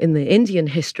in the Indian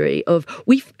history of,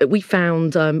 we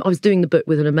found, I was doing the book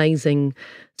with an amazing,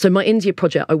 so my India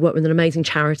project, I worked with an amazing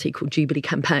charity called Jubilee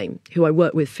Campaign, who I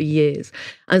worked with for years.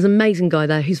 And there's an amazing guy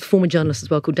there who's a former journalist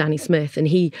as well called Danny Smith. And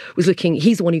he's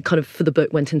the one who kind of, for the book,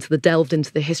 delved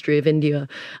into the history of India.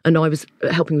 And I was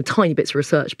helping with tiny bits of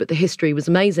research, but the history was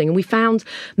amazing. And we found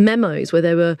memos where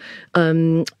they were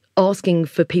asking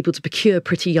for people to procure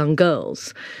pretty young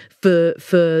girls for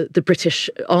the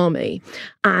British Army.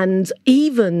 And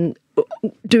even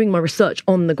doing my research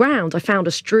on the ground, I found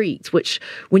a street which,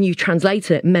 when you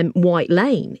translate it, meant White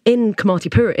Lane in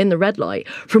Kamatipura, in the red light,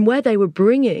 from where they were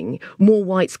bringing more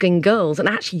white-skinned girls and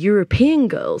actually European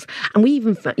girls. And we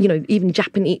even, even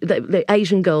Japanese, the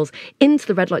Asian girls into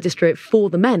the red light district for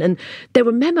the men. And there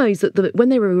were memos that when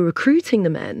they were recruiting the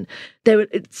men, they were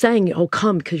saying, "Oh,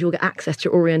 come, because you'll get access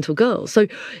to Oriental girls." So,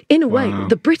 in a way,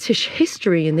 the British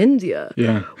history in India,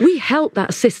 we helped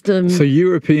that system. So,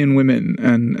 European women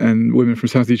and women from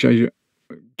Southeast Asia,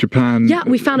 Japan. Yeah,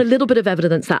 we found a little bit of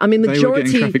evidence that. I mean, majority they were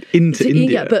getting trafficked into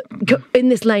India. Yeah, but in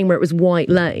this lane where it was White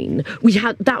Lane,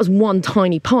 that was one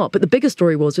tiny part. But the bigger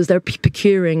story was they were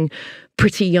procuring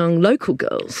pretty young local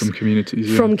girls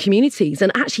from communities,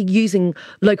 and actually using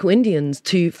local Indians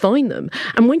to find them.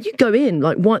 And when you go in,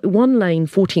 like one lane,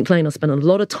 14th lane, I spent a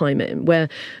lot of time in, where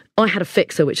I had a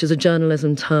fixer, which is a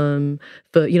journalism term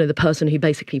for, the person who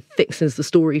basically fixes the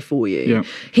story for you. Yeah.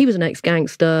 He was an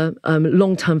ex-gangster,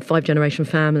 long-term 5-generation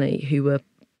family who were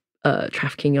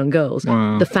trafficking young girls.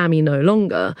 Wow. The family no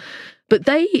longer. But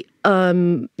they,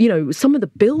 some of the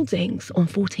buildings on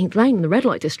 14th Lane in the red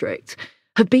light district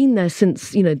have been there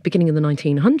since, the beginning of the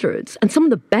 1900s. And some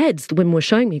of the beds the women were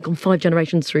showing me had gone 5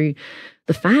 generations through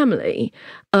the family.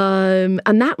 And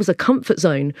that was a comfort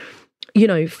zone,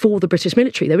 for the British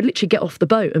military. They would literally get off the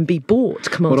boat and be brought to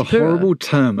Kamatipura. What a horrible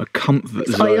term, a comfort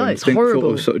zone. I know, it's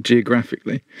horrible. Sort of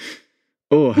geographically.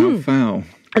 Oh, how foul.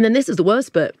 And then this is the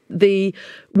worst bit.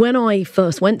 When I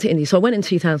first went to India, so I went in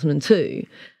 2002,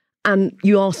 and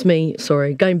you asked me,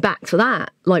 going back to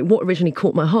that, like what originally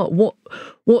caught my heart, what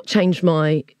changed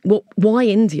why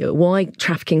India, why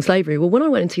trafficking slavery? Well, when I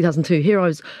went in 2002,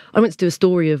 I went to do a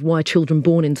story of why children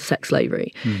born into sex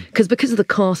slavery. Because of the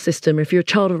caste system, if you're a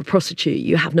child of a prostitute,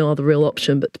 you have no other real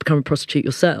option but to become a prostitute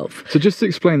yourself. So just to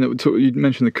explain that, you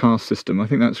mentioned the caste system. I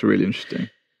think that's really interesting.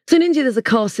 So in India, there's a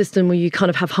caste system where you kind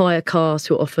of have higher castes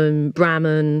who are often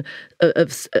Brahmin,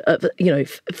 it's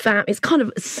kind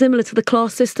of similar to the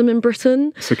class system in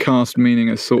Britain. So caste meaning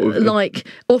a sort of... Like,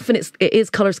 often it is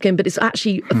colour of skin, but it's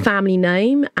actually a family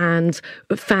name and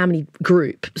a family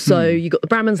group. So you've got the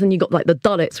Brahmins and you've got like the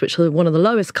Dalits, which are one of the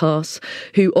lowest castes,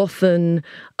 who often,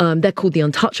 they're called the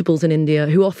untouchables in India,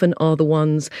 who often are the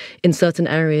ones in certain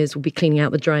areas will be cleaning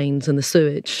out the drains and the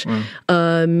sewage. Wow.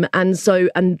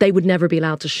 And they would never be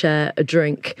allowed to share a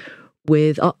drink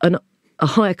with a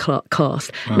higher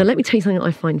caste. Wow. Now, let me tell you something that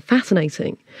I find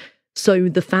fascinating. So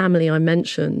the family I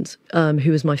mentioned,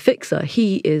 who was my fixer,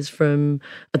 he is from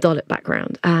a Dalit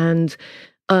background. And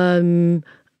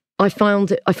I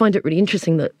find it really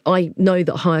interesting that I know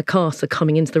that higher castes are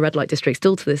coming into the red light district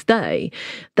still to this day.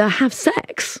 They're paid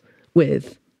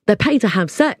to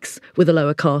have sex with a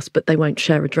lower caste, but they won't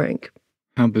share a drink.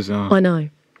 How bizarre. I know.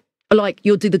 Like,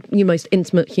 you'll do your most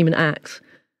intimate human acts.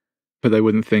 But they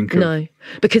wouldn't think of... No,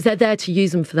 because they're there to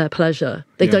use them for their pleasure.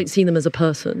 They don't see them as a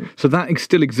person. So that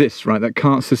still exists, right? That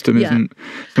caste system isn't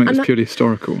something that's purely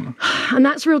historical. And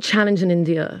that's a real challenge in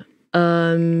India,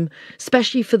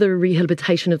 especially for the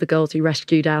rehabilitation of the girls who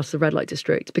rescued out of the red light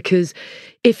district. Because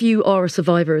if you are a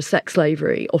survivor of sex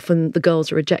slavery, often the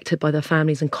girls are rejected by their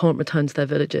families and can't return to their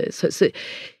villages. So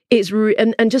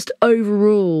and just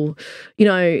overall,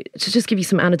 to just give you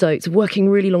some anecdotes of working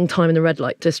really long time in the red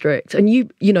light district, and you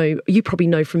probably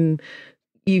know from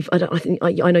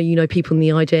I know you know people in the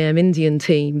IJM Indian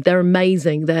team. They're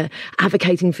amazing. They're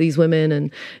advocating for these women and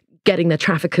getting their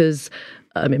traffickers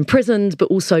imprisoned, but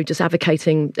also just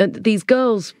advocating these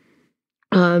girls.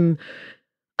 I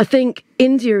think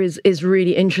India is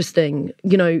really interesting.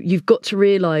 You've got to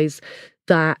realise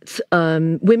that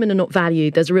women are not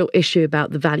valued. There's a real issue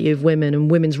about the value of women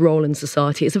and women's role in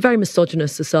society. It's a very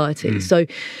misogynist society. So,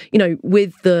 in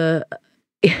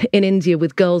India,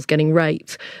 with girls getting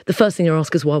raped, the first thing they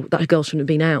ask is, well, that girl shouldn't have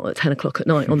been out at 10 o'clock at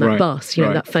night on that bus,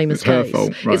 that famous case.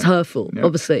 It's her fault,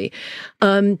 obviously.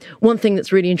 One thing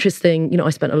that's really interesting, I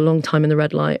spent a long time in the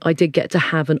red light. I did get to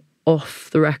have an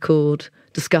off-the-record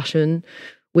discussion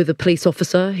with a police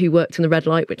officer who worked in the red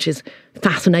light, which is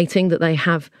fascinating that they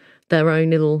have their own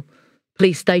little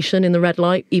police station in the red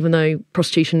light, even though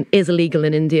prostitution is illegal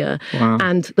in India. Wow.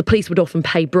 And the police would often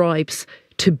pay bribes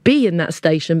to be in that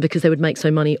station because they would make so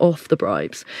money off the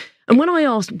bribes. And when I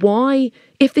asked why,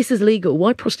 if this is legal,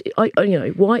 why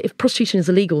if prostitution is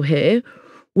illegal here,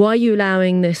 why are you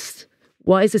allowing this?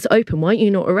 Why is this open? Why aren't you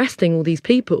not arresting all these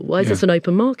people? Why is this an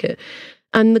open market?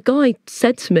 And the guy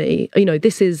said to me,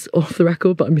 this is off the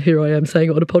record, but here I am saying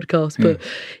it on a podcast, but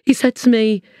he said to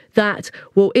me that,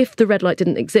 well, if the red light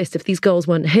didn't exist, if these girls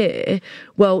weren't here,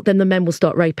 well, then the men will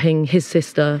start raping his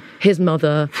sister, his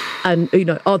mother, and,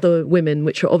 other women,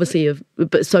 which are obviously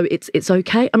but so it's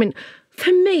okay. I mean,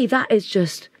 for me, that is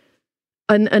just,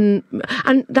 and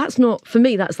that's not, for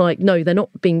me, that's like, no, they're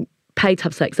not being paid to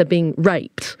have sex, they're being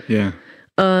raped. Yeah.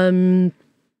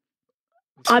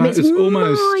 It's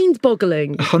almost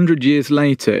mind-boggling. 100 years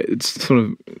later, it's sort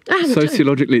of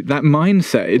sociologically that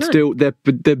mindset. It's still they're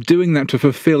doing that to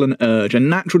fulfill an urge, a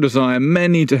natural desire,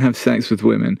 many to have sex with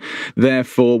women.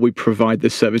 Therefore, we provide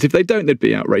this service. If they don't, they'd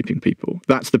be out raping people.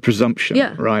 That's the presumption,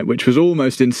 right? Which was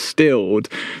almost instilled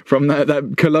from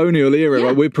that colonial era.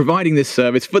 Right? We're providing this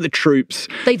service for the troops,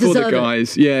 for the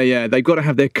guys. They've got to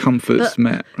have their comforts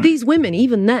met. Right? These women,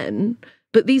 even then.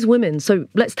 But these women, so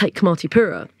let's take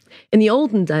Kamatipura. in the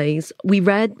olden days,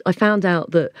 I found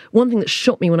out that one thing that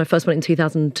shocked me when I first went in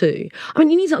 2002, I mean,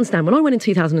 you need to understand, when I went in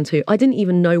 2002, I didn't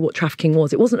even know what trafficking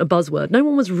was. It wasn't a buzzword. No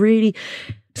one was really,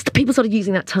 people started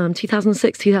using that term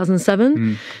 2006,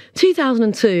 2007.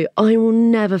 2002, I will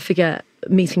never forget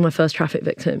meeting my first traffic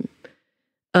victim.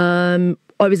 I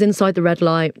was inside the red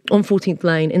light on 14th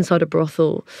Lane, inside a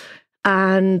brothel,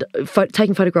 and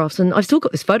taking photographs. And I've still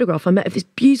got this photograph. I met this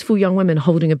beautiful young woman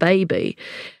holding a baby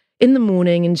in the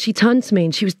morning, and she turned to me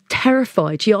and she was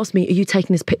terrified. She asked me, "Are you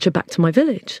taking this picture back to my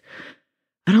village?"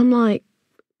 And I'm like,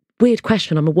 weird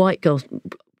question. I'm a white girl.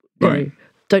 Right.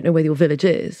 Don't know where your village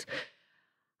is.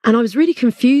 And I was really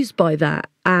confused by that.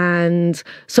 And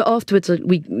so afterwards,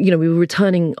 we were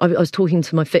returning. I was talking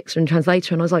to my fixer and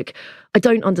translator, and I was like, "I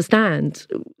don't understand.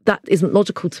 That isn't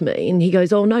logical to me." And he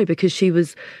goes, "Oh no, because she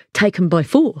was taken by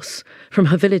force from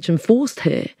her village and forced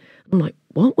here." I'm like,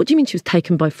 "What? What do you mean she was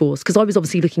taken by force?" Because I was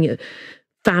obviously looking at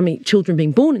children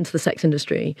being born into the sex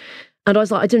industry. And I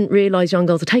was like, "I didn't realise young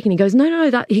girls are taken." He goes,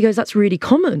 No, that's really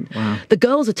common. Wow. The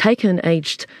girls are taken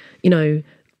aged,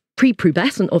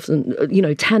 prepubescent, often,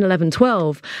 10, 11,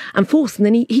 12, and forced. And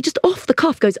then he just off the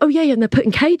cuff goes, "Oh yeah, and they're put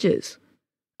in cages."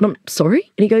 And I'm,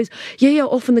 "Sorry?" And he goes, yeah,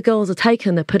 often the girls are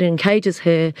taken, they're put in cages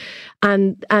here,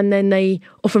 and then they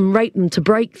often rape them to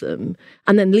break them,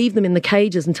 and then leave them in the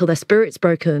cages until their spirit's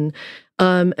broken,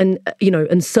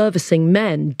 and servicing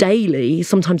men daily,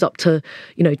 sometimes up to,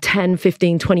 10,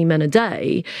 15, 20 men a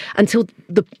day, until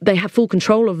they have full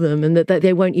control of them and that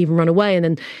they won't even run away. And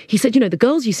then he said, the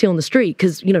girls you see on the street,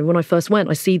 because, when I first went,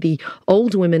 I see the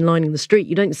older women lining the street.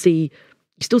 You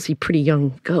still see pretty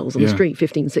young girls on the street,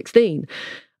 15, 16.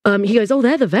 He goes, "Oh,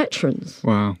 they're the veterans."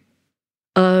 Wow.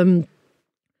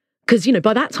 Because,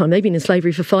 by that time, they've been in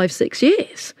slavery for 5-6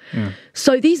 years. Yeah.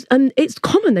 So it's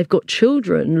common, they've got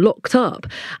children locked up.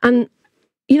 And,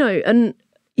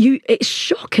 it's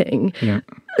shocking. Yeah.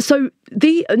 So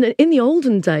in the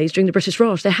olden days, during the British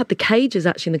Raj, they had the cages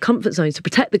actually in the comfort zones to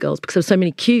protect the girls because there were so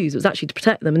many queues. It was actually to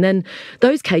protect them. And then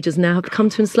those cages now have come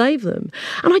to enslave them.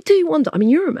 And I do wonder, I mean,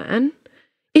 you're a man.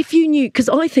 If you knew, because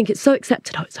I think it's so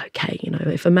accepted, it's okay,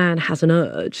 if a man has an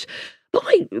urge. But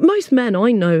most men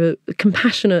I know are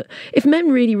compassionate. If men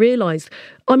really realised,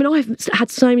 I've had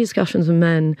so many discussions with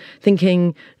men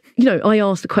thinking, I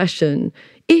asked the question,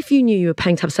 if you knew you were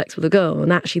paying to have sex with a girl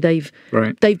and actually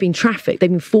they've been trafficked, they've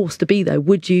been forced to be there,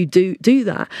 would you do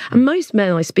that? And most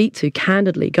men I speak to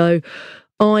candidly go,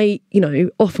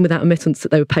 often without admittance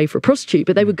that they would pay for a prostitute,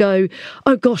 but they would go,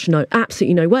 "Oh gosh, no,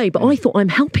 absolutely no way." But I thought, I'm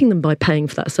helping them by paying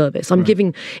for that service. I'm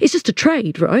giving, it's just a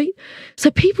trade, right?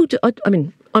 So people do,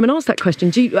 I'm going to ask that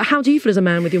question. How do you feel as a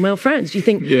man with your male friends? Do you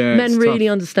think men really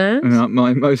understand?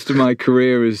 Most of my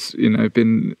career has,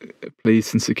 been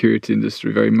police and security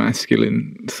industry, very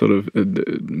masculine, sort of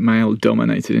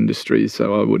male-dominated industry.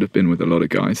 So I would have been with a lot of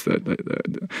guys that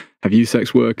have used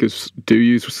sex workers, do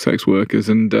use sex workers,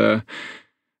 and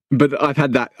but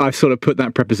I've sort of put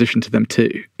that preposition to them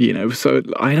too, so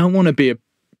I don't want to be a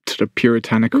sort of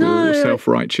puritanical,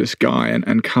 self-righteous guy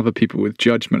and cover people with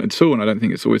judgment at all, and I don't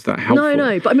think it's always that helpful.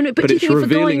 No, but do you think if a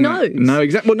guy knows? No,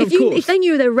 exactly. Well, of course. If they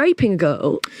knew they're raping a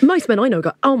girl, most men I know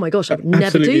go, "Oh my gosh, I would never do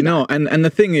that." Absolutely not. And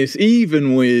the thing is,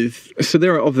 even with, so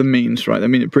there are other means, right? I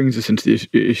mean, it brings us into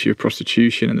the issue of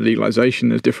prostitution and the legalisation.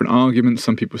 There's different arguments.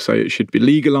 Some people say it should be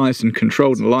legalised and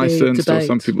controlled and licensed, or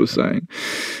some people are saying,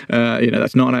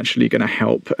 that's not actually going to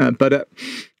help. But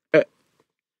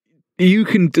you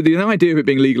can, the idea of it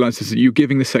being legalised is that you're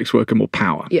giving the sex worker more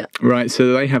power, right?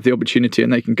 So they have the opportunity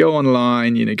and they can go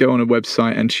online, go on a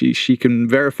website, and she can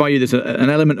verify you. There's an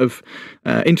element of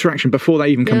interaction before they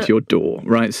even come to your door,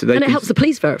 right? So it helps the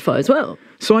police verify as well.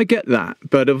 So I get that,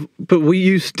 but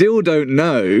you still don't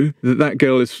know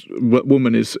that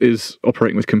woman is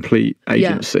operating with complete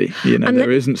agency. And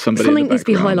there isn't somebody. Something in the needs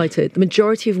to be highlighted. The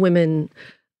majority of women,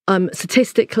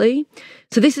 statistically,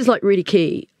 so this is really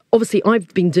key. Obviously, I've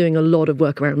been doing a lot of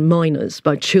work around minors,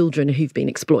 by children who've been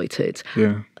exploited.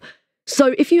 Yeah.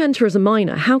 So if you enter as a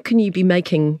minor, how can you be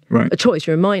making a choice?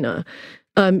 You're a minor,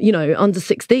 under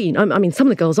 16. I mean, some of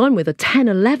the girls I'm with are 10,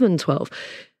 11, 12.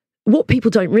 What people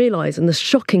don't realise, and the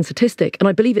shocking statistic, and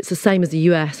I believe it's the same as the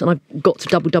US, and I've got to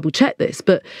double check this,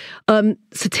 but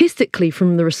statistically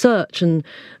from the research, and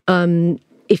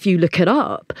if you look it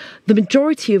up, the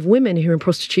majority of women who are in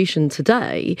prostitution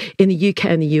today in the UK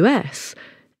and the US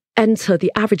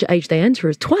the average age they enter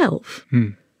is 12.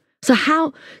 So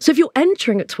if you're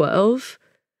entering at 12,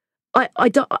 I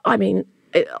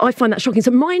find that shocking. So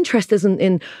my interest isn't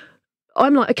in,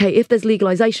 I'm like, okay, if there's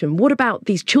legalisation, what about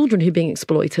these children who are being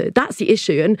exploited? That's the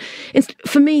issue. And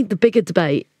for me, the bigger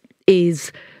debate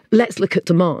is let's look at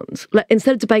demand.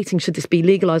 Instead of debating should this be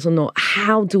legalized or not,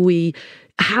 how do we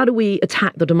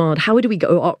attack the demand? How do we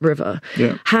go upriver?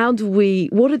 Yeah.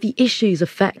 What are the issues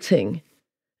affecting?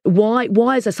 Why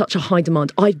is there such a high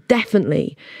demand? I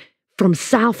definitely, from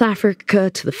South Africa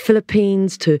to the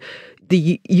Philippines to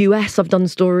the US, I've done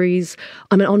stories.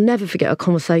 I mean, I'll never forget a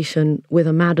conversation with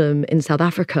a madam in South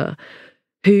Africa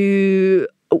who,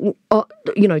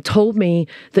 told me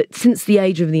that since the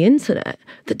age of the internet,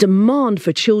 the demand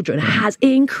for children has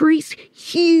increased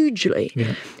hugely.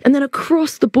 Yeah. And then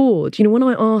across the board, when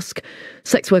I ask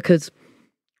sex workers,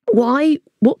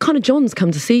 what kind of Johns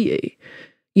come to see you?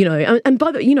 And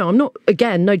by the, I'm not,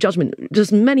 again, no judgment,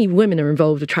 just many women are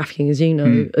involved with trafficking, as you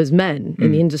know, as men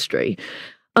in the industry.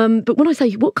 But when I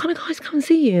say, what kind of guys come and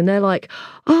see you? And they're like,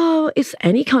 oh, it's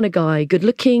any kind of guy, good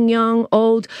looking, young,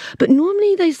 old. But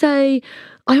normally they say,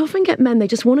 I often get men, they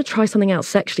just want to try something out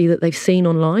sexually that they've seen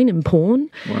online in porn.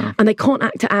 Wow. And they can't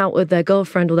act it out with their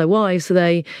girlfriend or their wife. So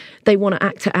they want to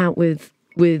act it out with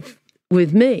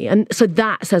me. And so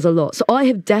that says a lot. So I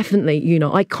have definitely,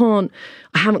 I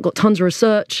haven't got tons of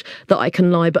research that I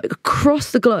can lie, but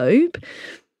across the globe,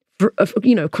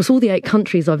 across all the 8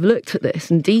 countries I've looked at this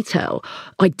in detail,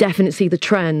 I definitely see the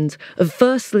trend of,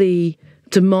 firstly,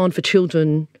 demand for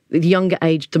children, the younger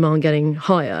age demand getting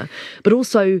higher, but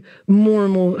also more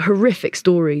and more horrific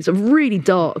stories of really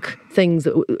dark things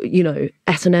that,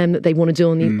 S&M that they want to do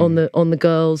on the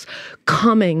girls,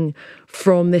 coming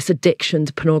from this addiction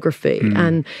to pornography.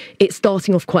 And it's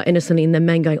starting off quite innocently, and then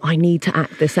men going, I need to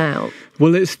act this out.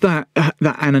 Well, it's that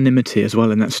anonymity as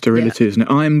well, and that sterility, isn't it?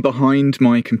 I'm behind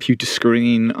my computer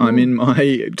screen. I'm in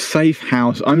my safe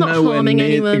house. I'm not harming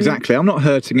anyone. Exactly. I'm not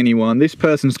hurting anyone. This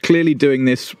person's clearly doing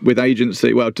this with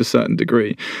agency, well, to a certain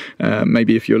degree.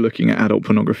 Maybe if you're looking at adult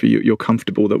pornography, you're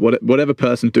comfortable that whatever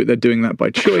person's doing, they're doing that by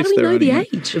choice. How do we know the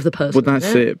age of the person? Well,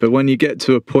 that's it. But when you get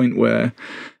to a point where,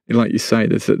 like you say,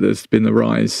 there's been the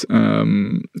rise.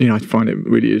 I find it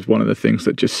really is one of the things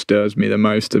that just stirs me the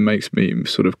most and makes me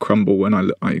sort of crumble when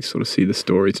I sort of see the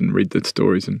stories and read the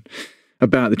stories and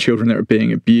about the children that are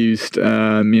being abused.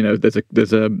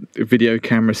 There's a video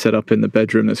camera set up in the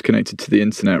bedroom that's connected to the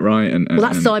internet, right? Well,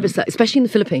 that's cyber sex, especially in the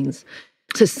Philippines.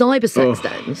 So cyber sex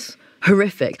dens.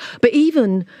 Horrific. But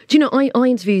even, I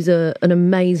interviewed an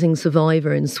amazing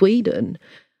survivor in Sweden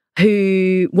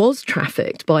who was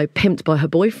pimped by her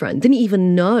boyfriend, didn't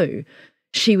even know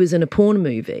she was in a porn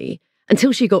movie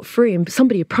until she got free and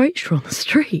somebody approached her on the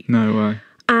street. No way.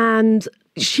 And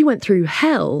she went through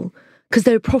hell because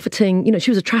they were profiting,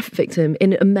 she was a traffic victim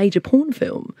in a major porn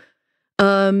film.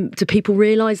 Do people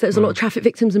realise there's a lot of traffic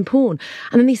victims in porn?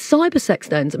 And then these cyber sex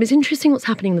dens. I mean, it's interesting what's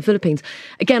happening in the Philippines.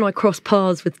 Again, I crossed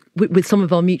paths with some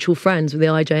of our mutual friends with the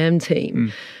IJM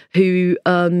team, who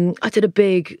I did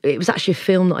it was actually a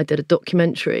film that I did, a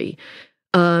documentary.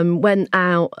 Went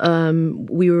out,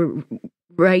 we were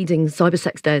raiding cyber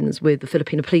sex dens with the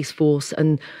Filipino police force,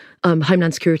 and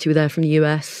Homeland Security were there from the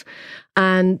US.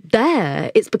 And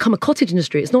there, it's become a cottage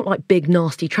industry. It's not like big,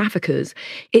 nasty traffickers.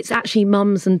 It's actually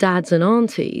mums and dads and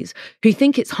aunties who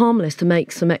think it's harmless to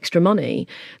make some extra money.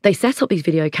 They set up these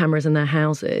video cameras in their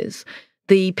houses.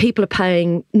 The people are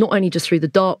paying not only just through the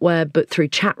dark web, but through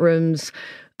chat rooms.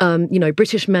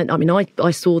 British men, I mean,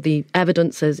 I saw the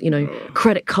evidence as,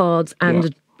 credit cards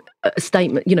and a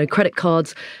statement, credit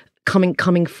cards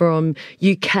coming from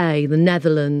UK, the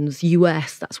Netherlands,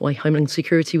 US, that's why Homeland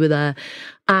Security were there,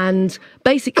 and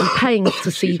basically paying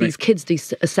to see these kids do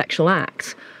a sexual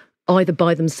act, either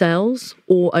by themselves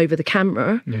or over the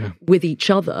camera with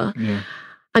each other. Yeah.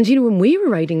 And, when we were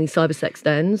raiding these cyber sex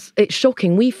dens, it's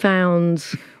shocking. We found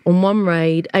on one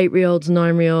raid 8-year-olds,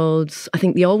 9-year-olds, I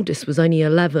think the oldest was only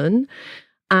 11,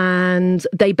 and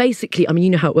they basically, I mean, you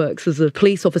know how it works. As a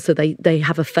police officer, they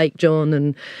have a fake John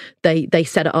and they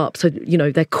set it up. So,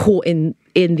 they're caught in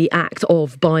the act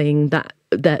of buying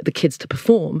the kids to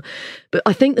perform. But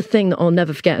I think the thing that I'll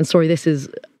never forget, and sorry,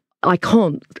 I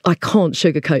can't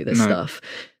sugarcoat this stuff.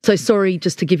 So sorry,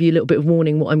 just to give you a little bit of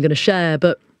warning what I'm going to share,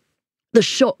 but the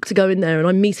shock to go in there and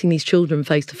I'm meeting these children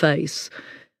face to face,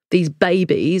 these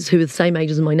babies who are the same age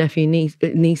as my nephew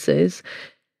and nieces.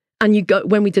 And you go,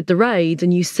 when we did the raid,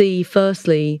 and you see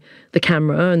firstly the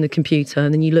camera and the computer,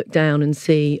 and then you look down and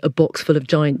see a box full of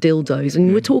giant dildos,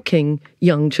 and we're talking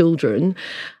young children.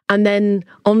 And then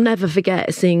I'll never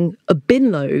forget seeing a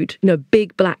bin load,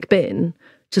 big black bin,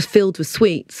 just filled with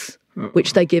sweets,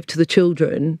 which they give to the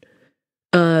children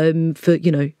for,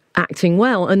 acting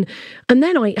well. And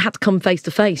then I had to come face to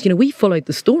face. We followed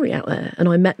the story out there, and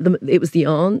I met them. It was the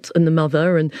aunt and the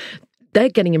mother, and they're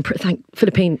getting imprisoned.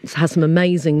 Philippines has some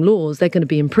amazing laws. They're going to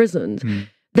be imprisoned.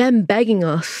 Them begging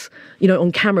us,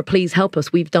 on camera, please help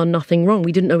us. We've done nothing wrong.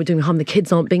 We didn't know we're doing harm. The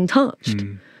kids aren't being touched.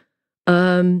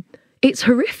 It's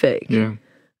horrific. Yeah.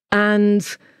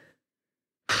 And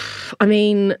I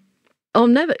mean, I'll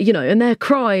never, and their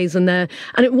cries and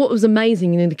what was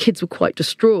amazing, the kids were quite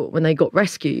distraught when they got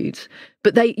rescued.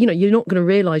 But they, you're not going to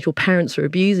realise your parents are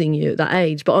abusing you at that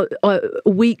age. But a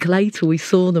week later, we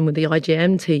saw them with the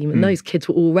IGM team, and those kids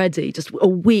were already just a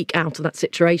week out of that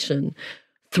situation,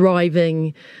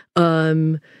 thriving.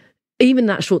 Even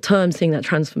that short term, seeing that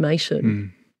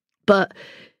transformation. But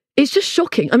it's just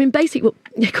shocking. I mean, basically, what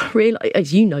you got to realise,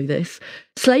 as you know this,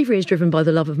 slavery is driven by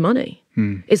the love of money.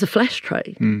 It's a flesh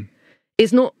trade.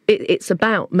 It's not. It's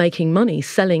about making money,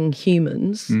 selling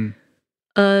humans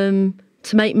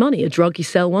to make money. A drug you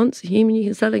sell once, a human you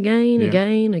can sell again,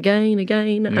 again,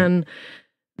 and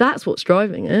that's what's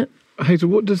driving it. Hazel,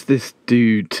 what does this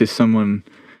do to someone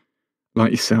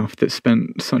like yourself that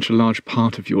spent such a large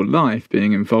part of your life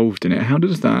being involved in it? How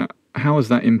has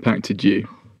that impacted you?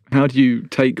 How do you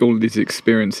take all of these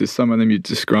experiences, some of them you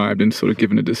described and sort of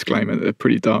given a disclaimer that they're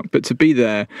pretty dark, but to be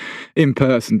there in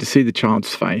person, to see the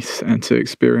child's face and to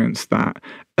experience that,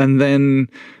 and then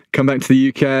come back to the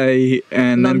UK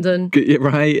and London, then,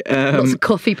 right? Lots of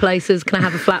coffee places. Can I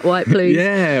have a flat white, please?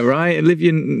 Yeah, right. Live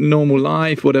your normal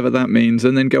life, whatever that means,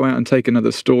 and then go out and take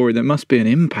another story. There must be an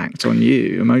impact on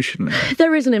you emotionally.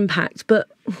 There is an impact, but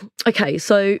okay.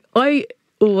 So I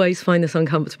always find this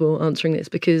uncomfortable answering this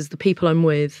because the people I'm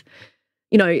with,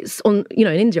 it's on. In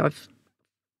India,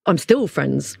 I'm still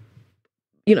friends.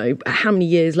 How many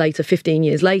years later? 15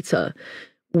 years later,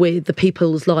 with the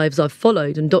people's lives I've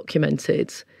followed and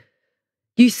documented.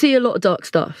 You see a lot of dark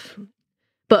stuff,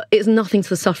 but it's nothing to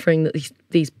the suffering that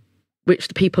which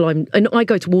the people and I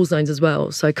go to war zones as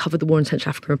well, so I covered the war in Central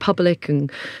African Republic and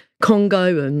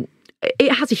Congo, and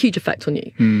it has a huge effect on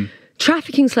you.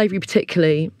 Trafficking, slavery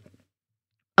particularly,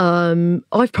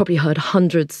 I've probably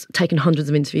taken hundreds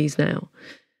of interviews now.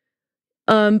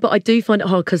 But I do find it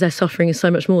hard because their suffering is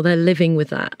so much more. They're living with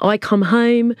that. I come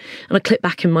home and I click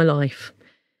back in my life.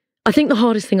 I think the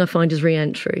hardest thing I find is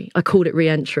re-entry. I call it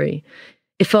re-entry.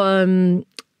 If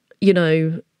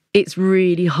it's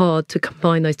really hard to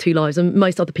combine those two lives. And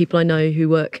most other people I know who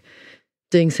work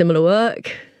doing similar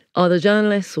work, either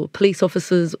journalists or police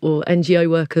officers or NGO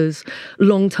workers,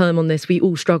 long term on this, we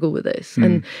all struggle with this.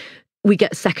 And we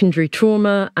get secondary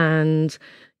trauma, and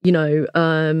I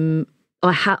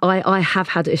have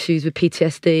had issues with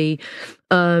PTSD,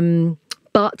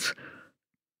 but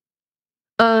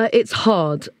it's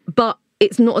hard. But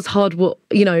it's not as hard.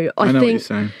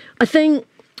 I think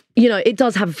it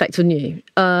does have effect on you.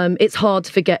 It's hard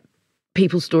to forget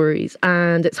people's stories,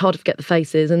 and it's hard to forget the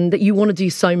faces, and that you want to do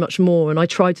so much more. And I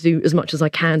try to do as much as I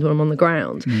can when I'm on the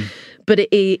ground, but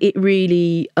it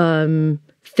really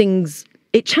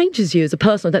it changes you as a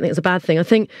person. I don't think it's a bad thing. I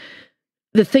think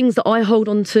the things that I hold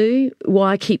on to,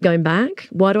 why I keep going back.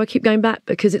 Why do I keep going back?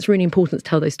 Because it's really important to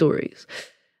tell those stories.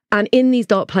 And in these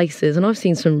dark places, and I've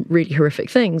seen some really horrific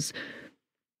things,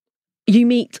 you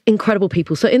meet incredible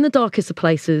people. So in the darkest of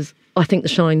places, I think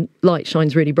the light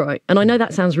shines really bright. And I know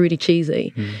that sounds really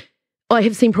cheesy. I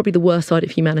have seen probably the worst side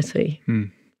of humanity,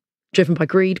 driven by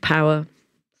greed, power,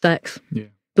 sex,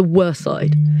 the worst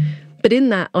side. But in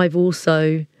that, I've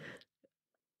also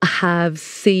have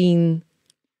seen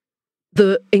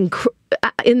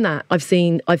I've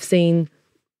seen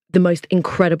the most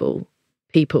incredible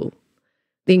people,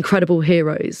 the incredible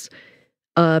heroes,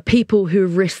 people who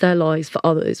have risked their lives for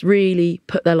others, really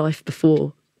put their life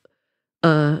before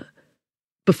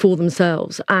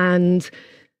themselves, and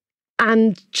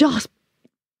just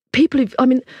people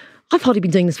I've hardly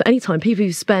been doing this for any time. People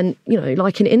who've spent,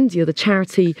 like in India, the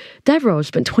charity Devraj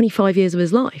spent 25 years of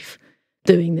his life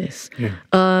doing this.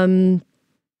 And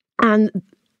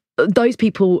those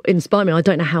people inspire me. I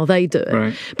don't know how they do it.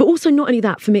 Right. But also, not only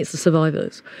that, for me, it's the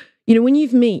survivors. When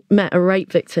you've met a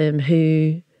rape victim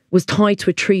who was tied to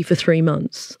a tree for 3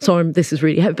 months, sorry, this is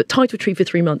really heavy, but tied to a tree for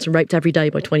 3 months and raped every day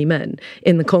by 20 men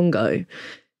in the Congo,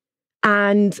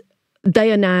 and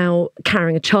they are now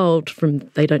carrying a child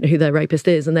they don't know who their rapist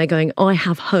is, and they're going, I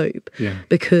have hope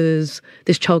because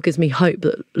this child gives me hope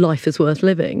that life is worth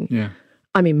living.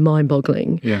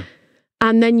 Mind-boggling.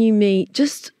 And then you meet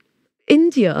just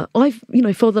India. I've,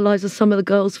 followed the lives of some of the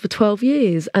girls for 12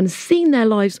 years and seen their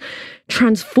lives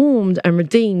transformed and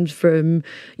redeemed from,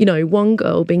 one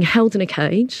girl being held in a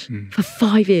cage for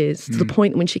 5 years to the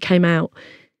point that when she came out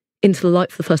into the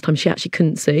light for the first time, she actually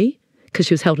couldn't see because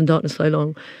she was held in darkness so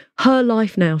long. Her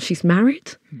life now, she's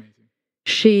married. Amazing.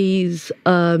 She's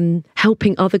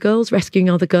helping other girls, rescuing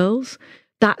other girls.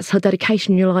 That's her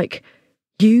dedication. You're like,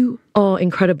 you are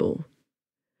incredible.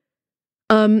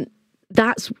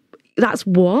 that's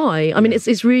why. I mean,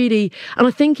 it's really, and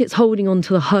I think it's holding on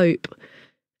to the hope.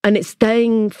 And it's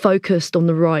staying focused on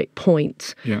the right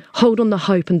point. Yeah. Hold on the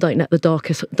hope and don't let the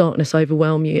darkness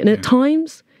overwhelm you. And at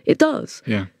times, it does.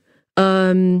 Yeah.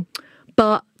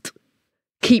 But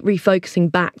keep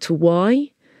refocusing back to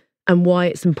why and why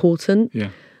it's important.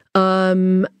 Yeah.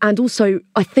 And also,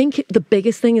 I think the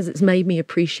biggest thing is it's made me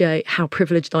appreciate how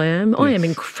privileged I am. Yes. I am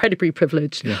incredibly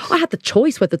privileged. Yes. I had the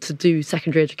choice whether to do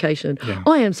secondary education. Yeah.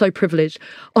 I am so privileged.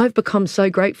 I've become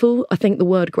so grateful. I think the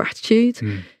word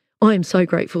gratitude... I am so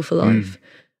grateful for life.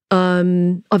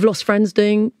 I've lost friends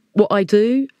doing what I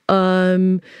do.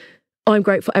 I'm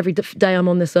grateful every day I'm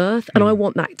on this earth, and I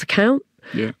want that to count.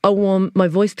 Yeah. I want my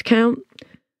voice to count.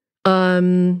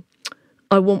 I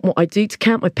want what I do to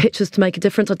count, my pictures to make a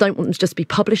difference. I don't want them to just be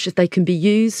published if they can be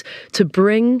used to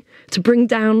bring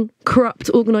down corrupt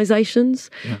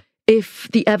organisations. Yeah. If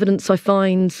the evidence I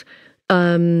find,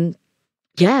 can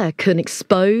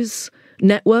expose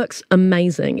networks,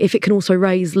 amazing. If it can also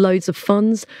raise loads of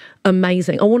funds,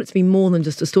 amazing. I want it to be more than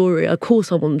just a story. Of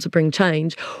course I want them to bring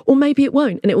change, or maybe it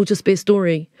won't and it will just be a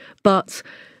story. But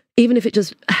even if it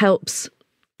just helps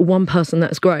one person,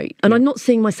 that's great. And I'm not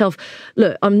seeing myself,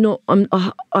 look, I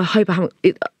hope I haven't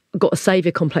got a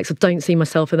saviour complex. I don't see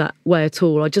myself in that way at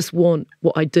all. I just want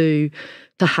what I do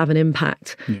to have an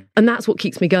impact. Yeah. And that's what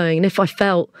keeps me going. And if I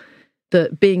felt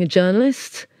that being a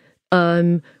journalist,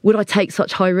 would I take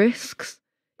such high risks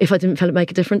if I didn't feel it make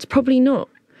a difference? Probably not.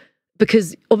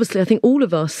 Because obviously I think all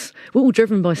of us, we're all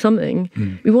driven by something.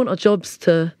 We want our jobs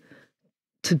to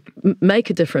make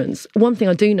a difference. One thing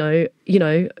I do know,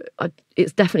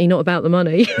 it's definitely not about the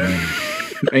money.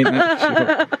 Ain't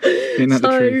that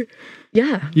the truth?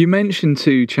 Yeah. You mentioned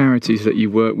 2 charities that you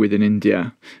work with in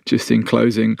India. Just in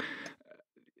closing,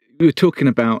 we were talking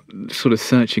about sort of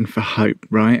searching for hope,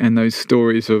 right? And those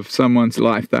stories of someone's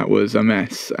life that was a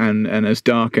mess and as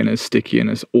dark and as sticky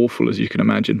and as awful as you can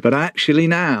imagine. But actually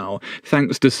now,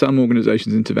 thanks to some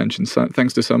organisations' intervention,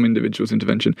 thanks to some individuals'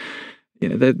 intervention,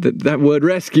 that word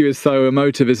rescue is so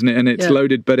emotive, isn't it? And it's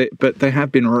loaded, but they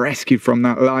have been rescued from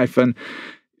that life. And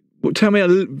tell me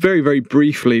very, very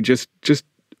briefly, just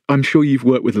I'm sure you've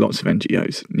worked with lots of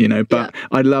NGOs, but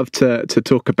I'd love to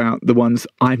talk about the ones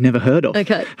I've never heard of.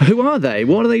 Okay. Who are they?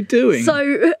 What are they doing?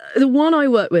 So the one I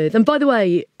work with, and by the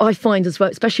way, I find as well,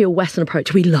 especially a Western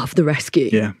approach, we love the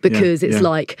rescue because it's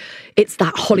like, it's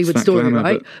that Hollywood story, glamour,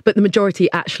 right? But the majority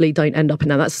actually don't end up in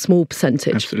that. That's a small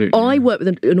percentage. Absolutely. I work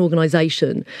with an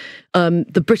organisation.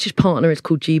 The British partner is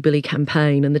called Jubilee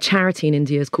Campaign, and the charity in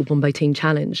India is called Bombay Teen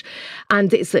Challenge.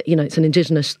 And it's an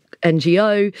indigenous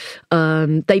NGO.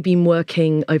 They've been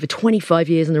working over 25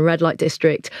 years in the red light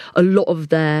district. A lot of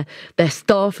their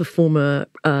staff are former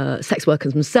sex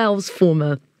workers themselves,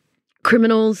 former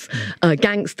criminals,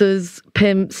 gangsters,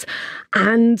 pimps.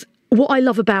 And what I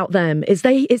love about them is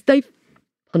they've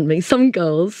some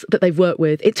girls that they've worked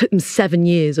with, it took them 7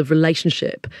 years of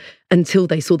relationship until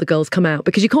they saw the girls come out,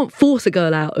 because you can't force a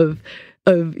girl out of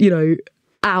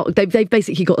out. They've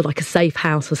basically got like a safe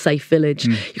house, a safe village.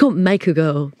 You can't make a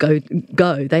girl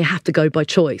go. They have to go by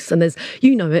choice. And there's,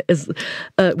 it as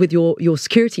with your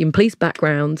security and police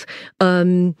background,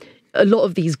 a lot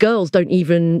of these girls don't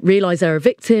even realise they're a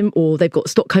victim, or they've got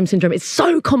Stockholm syndrome. It's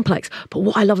so complex. But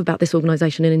what I love about this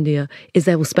organisation in India is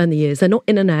they will spend the years. They're not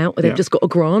in and out, or they've just got a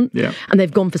grant and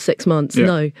they've gone for 6 months.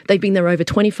 No, they've been there over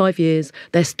 25 years.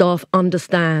 Their staff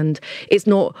understand. It's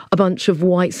not a bunch of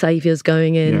white saviours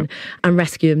going in and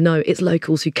rescue them. No, it's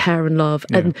locals who care and love.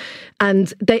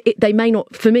 And they may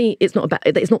not, for me, it's not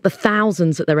the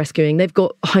thousands that they're rescuing. They've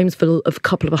got homes full of a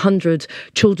couple of 100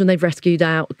 children they've rescued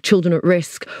out, children at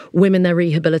risk, women they're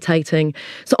rehabilitating.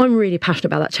 So I'm really passionate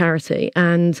about that charity,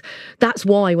 and that's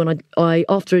why when I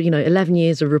after 11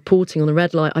 years of reporting on the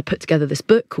red light, I put together this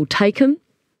book called Taken.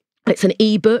 It's an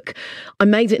ebook. I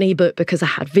made it an ebook because I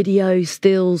had videos,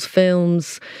 stills,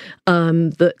 films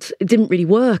that didn't really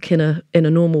work in a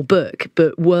normal book,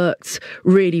 but worked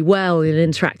really well in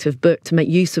an interactive book to make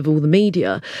use of all the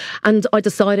media. And I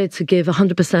decided to give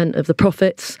 100% of the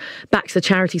profits back to the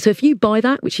charity. So if you buy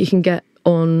that, which you can get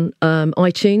on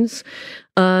iTunes,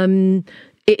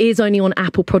 it is only on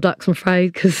Apple products, I'm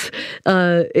afraid, because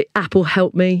Apple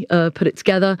helped me put it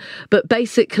together. But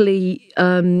basically,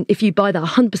 if you buy that,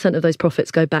 100% of those profits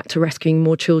go back to rescuing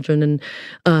more children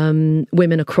and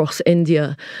women across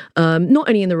India. Not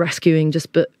only in the rescuing,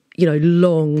 but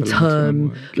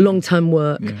long-term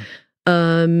work.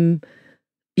 And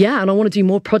I want to do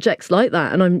more projects like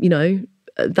that. And I'm,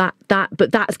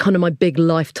 but that's kind of my big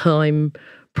lifetime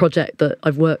project that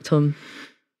I've worked on.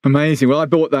 Amazing. Well, I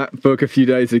bought that book a few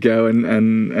days ago,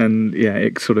 and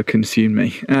it sort of consumed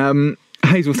me.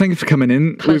 Hazel, thank you for coming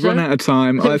in. Pleasure. We've run out of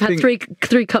time. I think we've had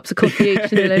three cups of coffee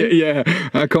each nearly. Yeah,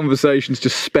 our conversation's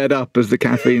just sped up as the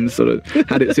caffeine sort of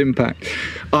had its impact.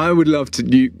 I would love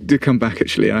to come back,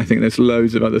 actually. I think there's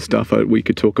loads of other stuff we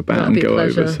could talk about and go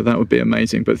over, so that would be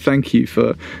amazing. But thank you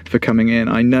for coming in.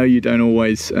 I know you don't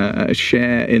always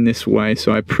share in this way,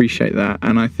 so I appreciate that.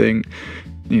 And I think,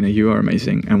 you are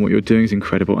amazing, and what you're doing is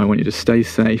incredible. I want you to stay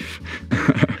safe,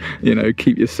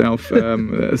 keep yourself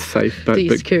safe, but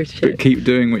keep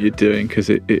doing what you're doing, because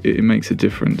it makes a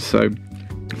difference. So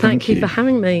thank you for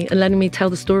having me and letting me tell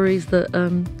the stories that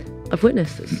I've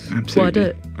witnessed. That's why I do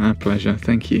it. Our pleasure.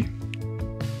 Thank you.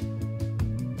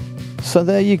 So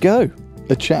there you go,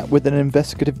 a chat with an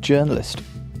investigative journalist.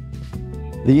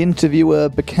 The interviewer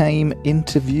became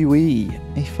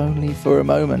interviewee, if only for a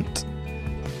moment.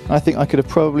 I think I could have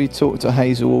probably talked to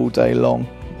Hazel all day long,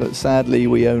 but sadly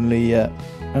we only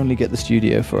get the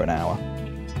studio for an hour.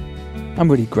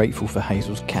 I'm really grateful for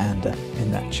Hazel's candour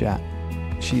in that chat.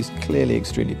 She's clearly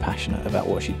extremely passionate about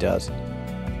what she does.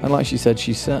 And like she said,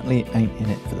 she certainly ain't in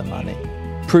it for the money.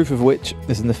 Proof of which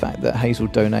is in the fact that Hazel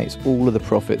donates all of the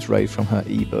profits raised from her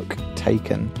ebook,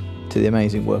 Taken, to the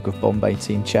amazing work of Bombay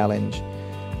Teen Challenge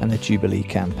and the Jubilee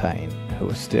campaign, who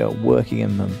are still working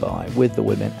in Mumbai with the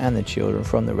women and the children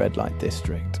from the red light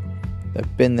district.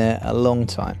 They've been there a long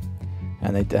time,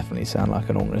 and they definitely sound like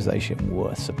an organisation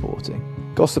worth supporting.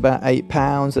 Costs about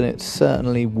 £8, and it's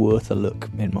certainly worth a look,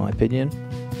 in my opinion.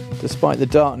 Despite the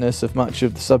darkness of much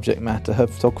of the subject matter, her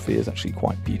photography is actually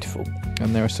quite beautiful,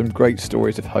 and there are some great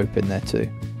stories of hope in there too.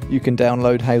 You can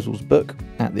download Hazel's book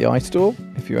at the iStore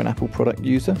if you're an Apple product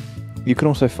user. You can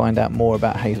also find out more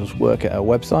about Hazel's work at her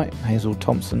website,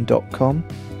 hazelthompson.com.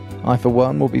 I, for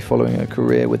one, will be following her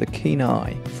career with a keen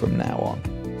eye from now on.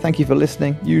 Thank you for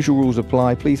listening. Usual rules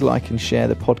apply. Please like and share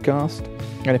the podcast.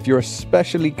 And if you're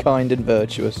especially kind and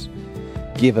virtuous,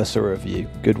 give us a review.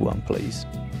 Good one, please.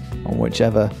 On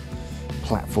whichever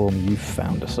platform you've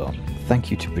found us on. Thank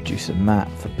you to producer Matt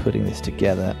for putting this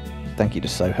together. Thank you to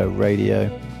Soho Radio.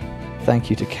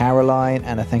 Thank you to Caroline,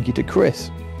 and a thank you to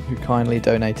Chris, who kindly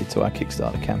donated to our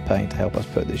Kickstarter campaign to help us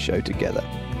put this show together.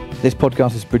 This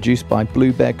podcast is produced by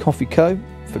Blue Bear Coffee Co.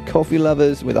 for coffee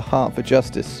lovers with a heart for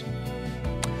justice.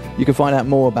 You can find out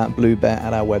more about Blue Bear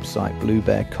at our website,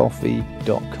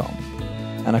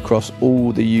 bluebearcoffee.com, and across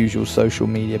all the usual social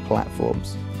media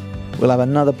platforms. We'll have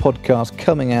another podcast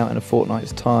coming out in a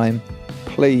fortnight's time.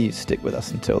 Please stick with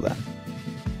us until then.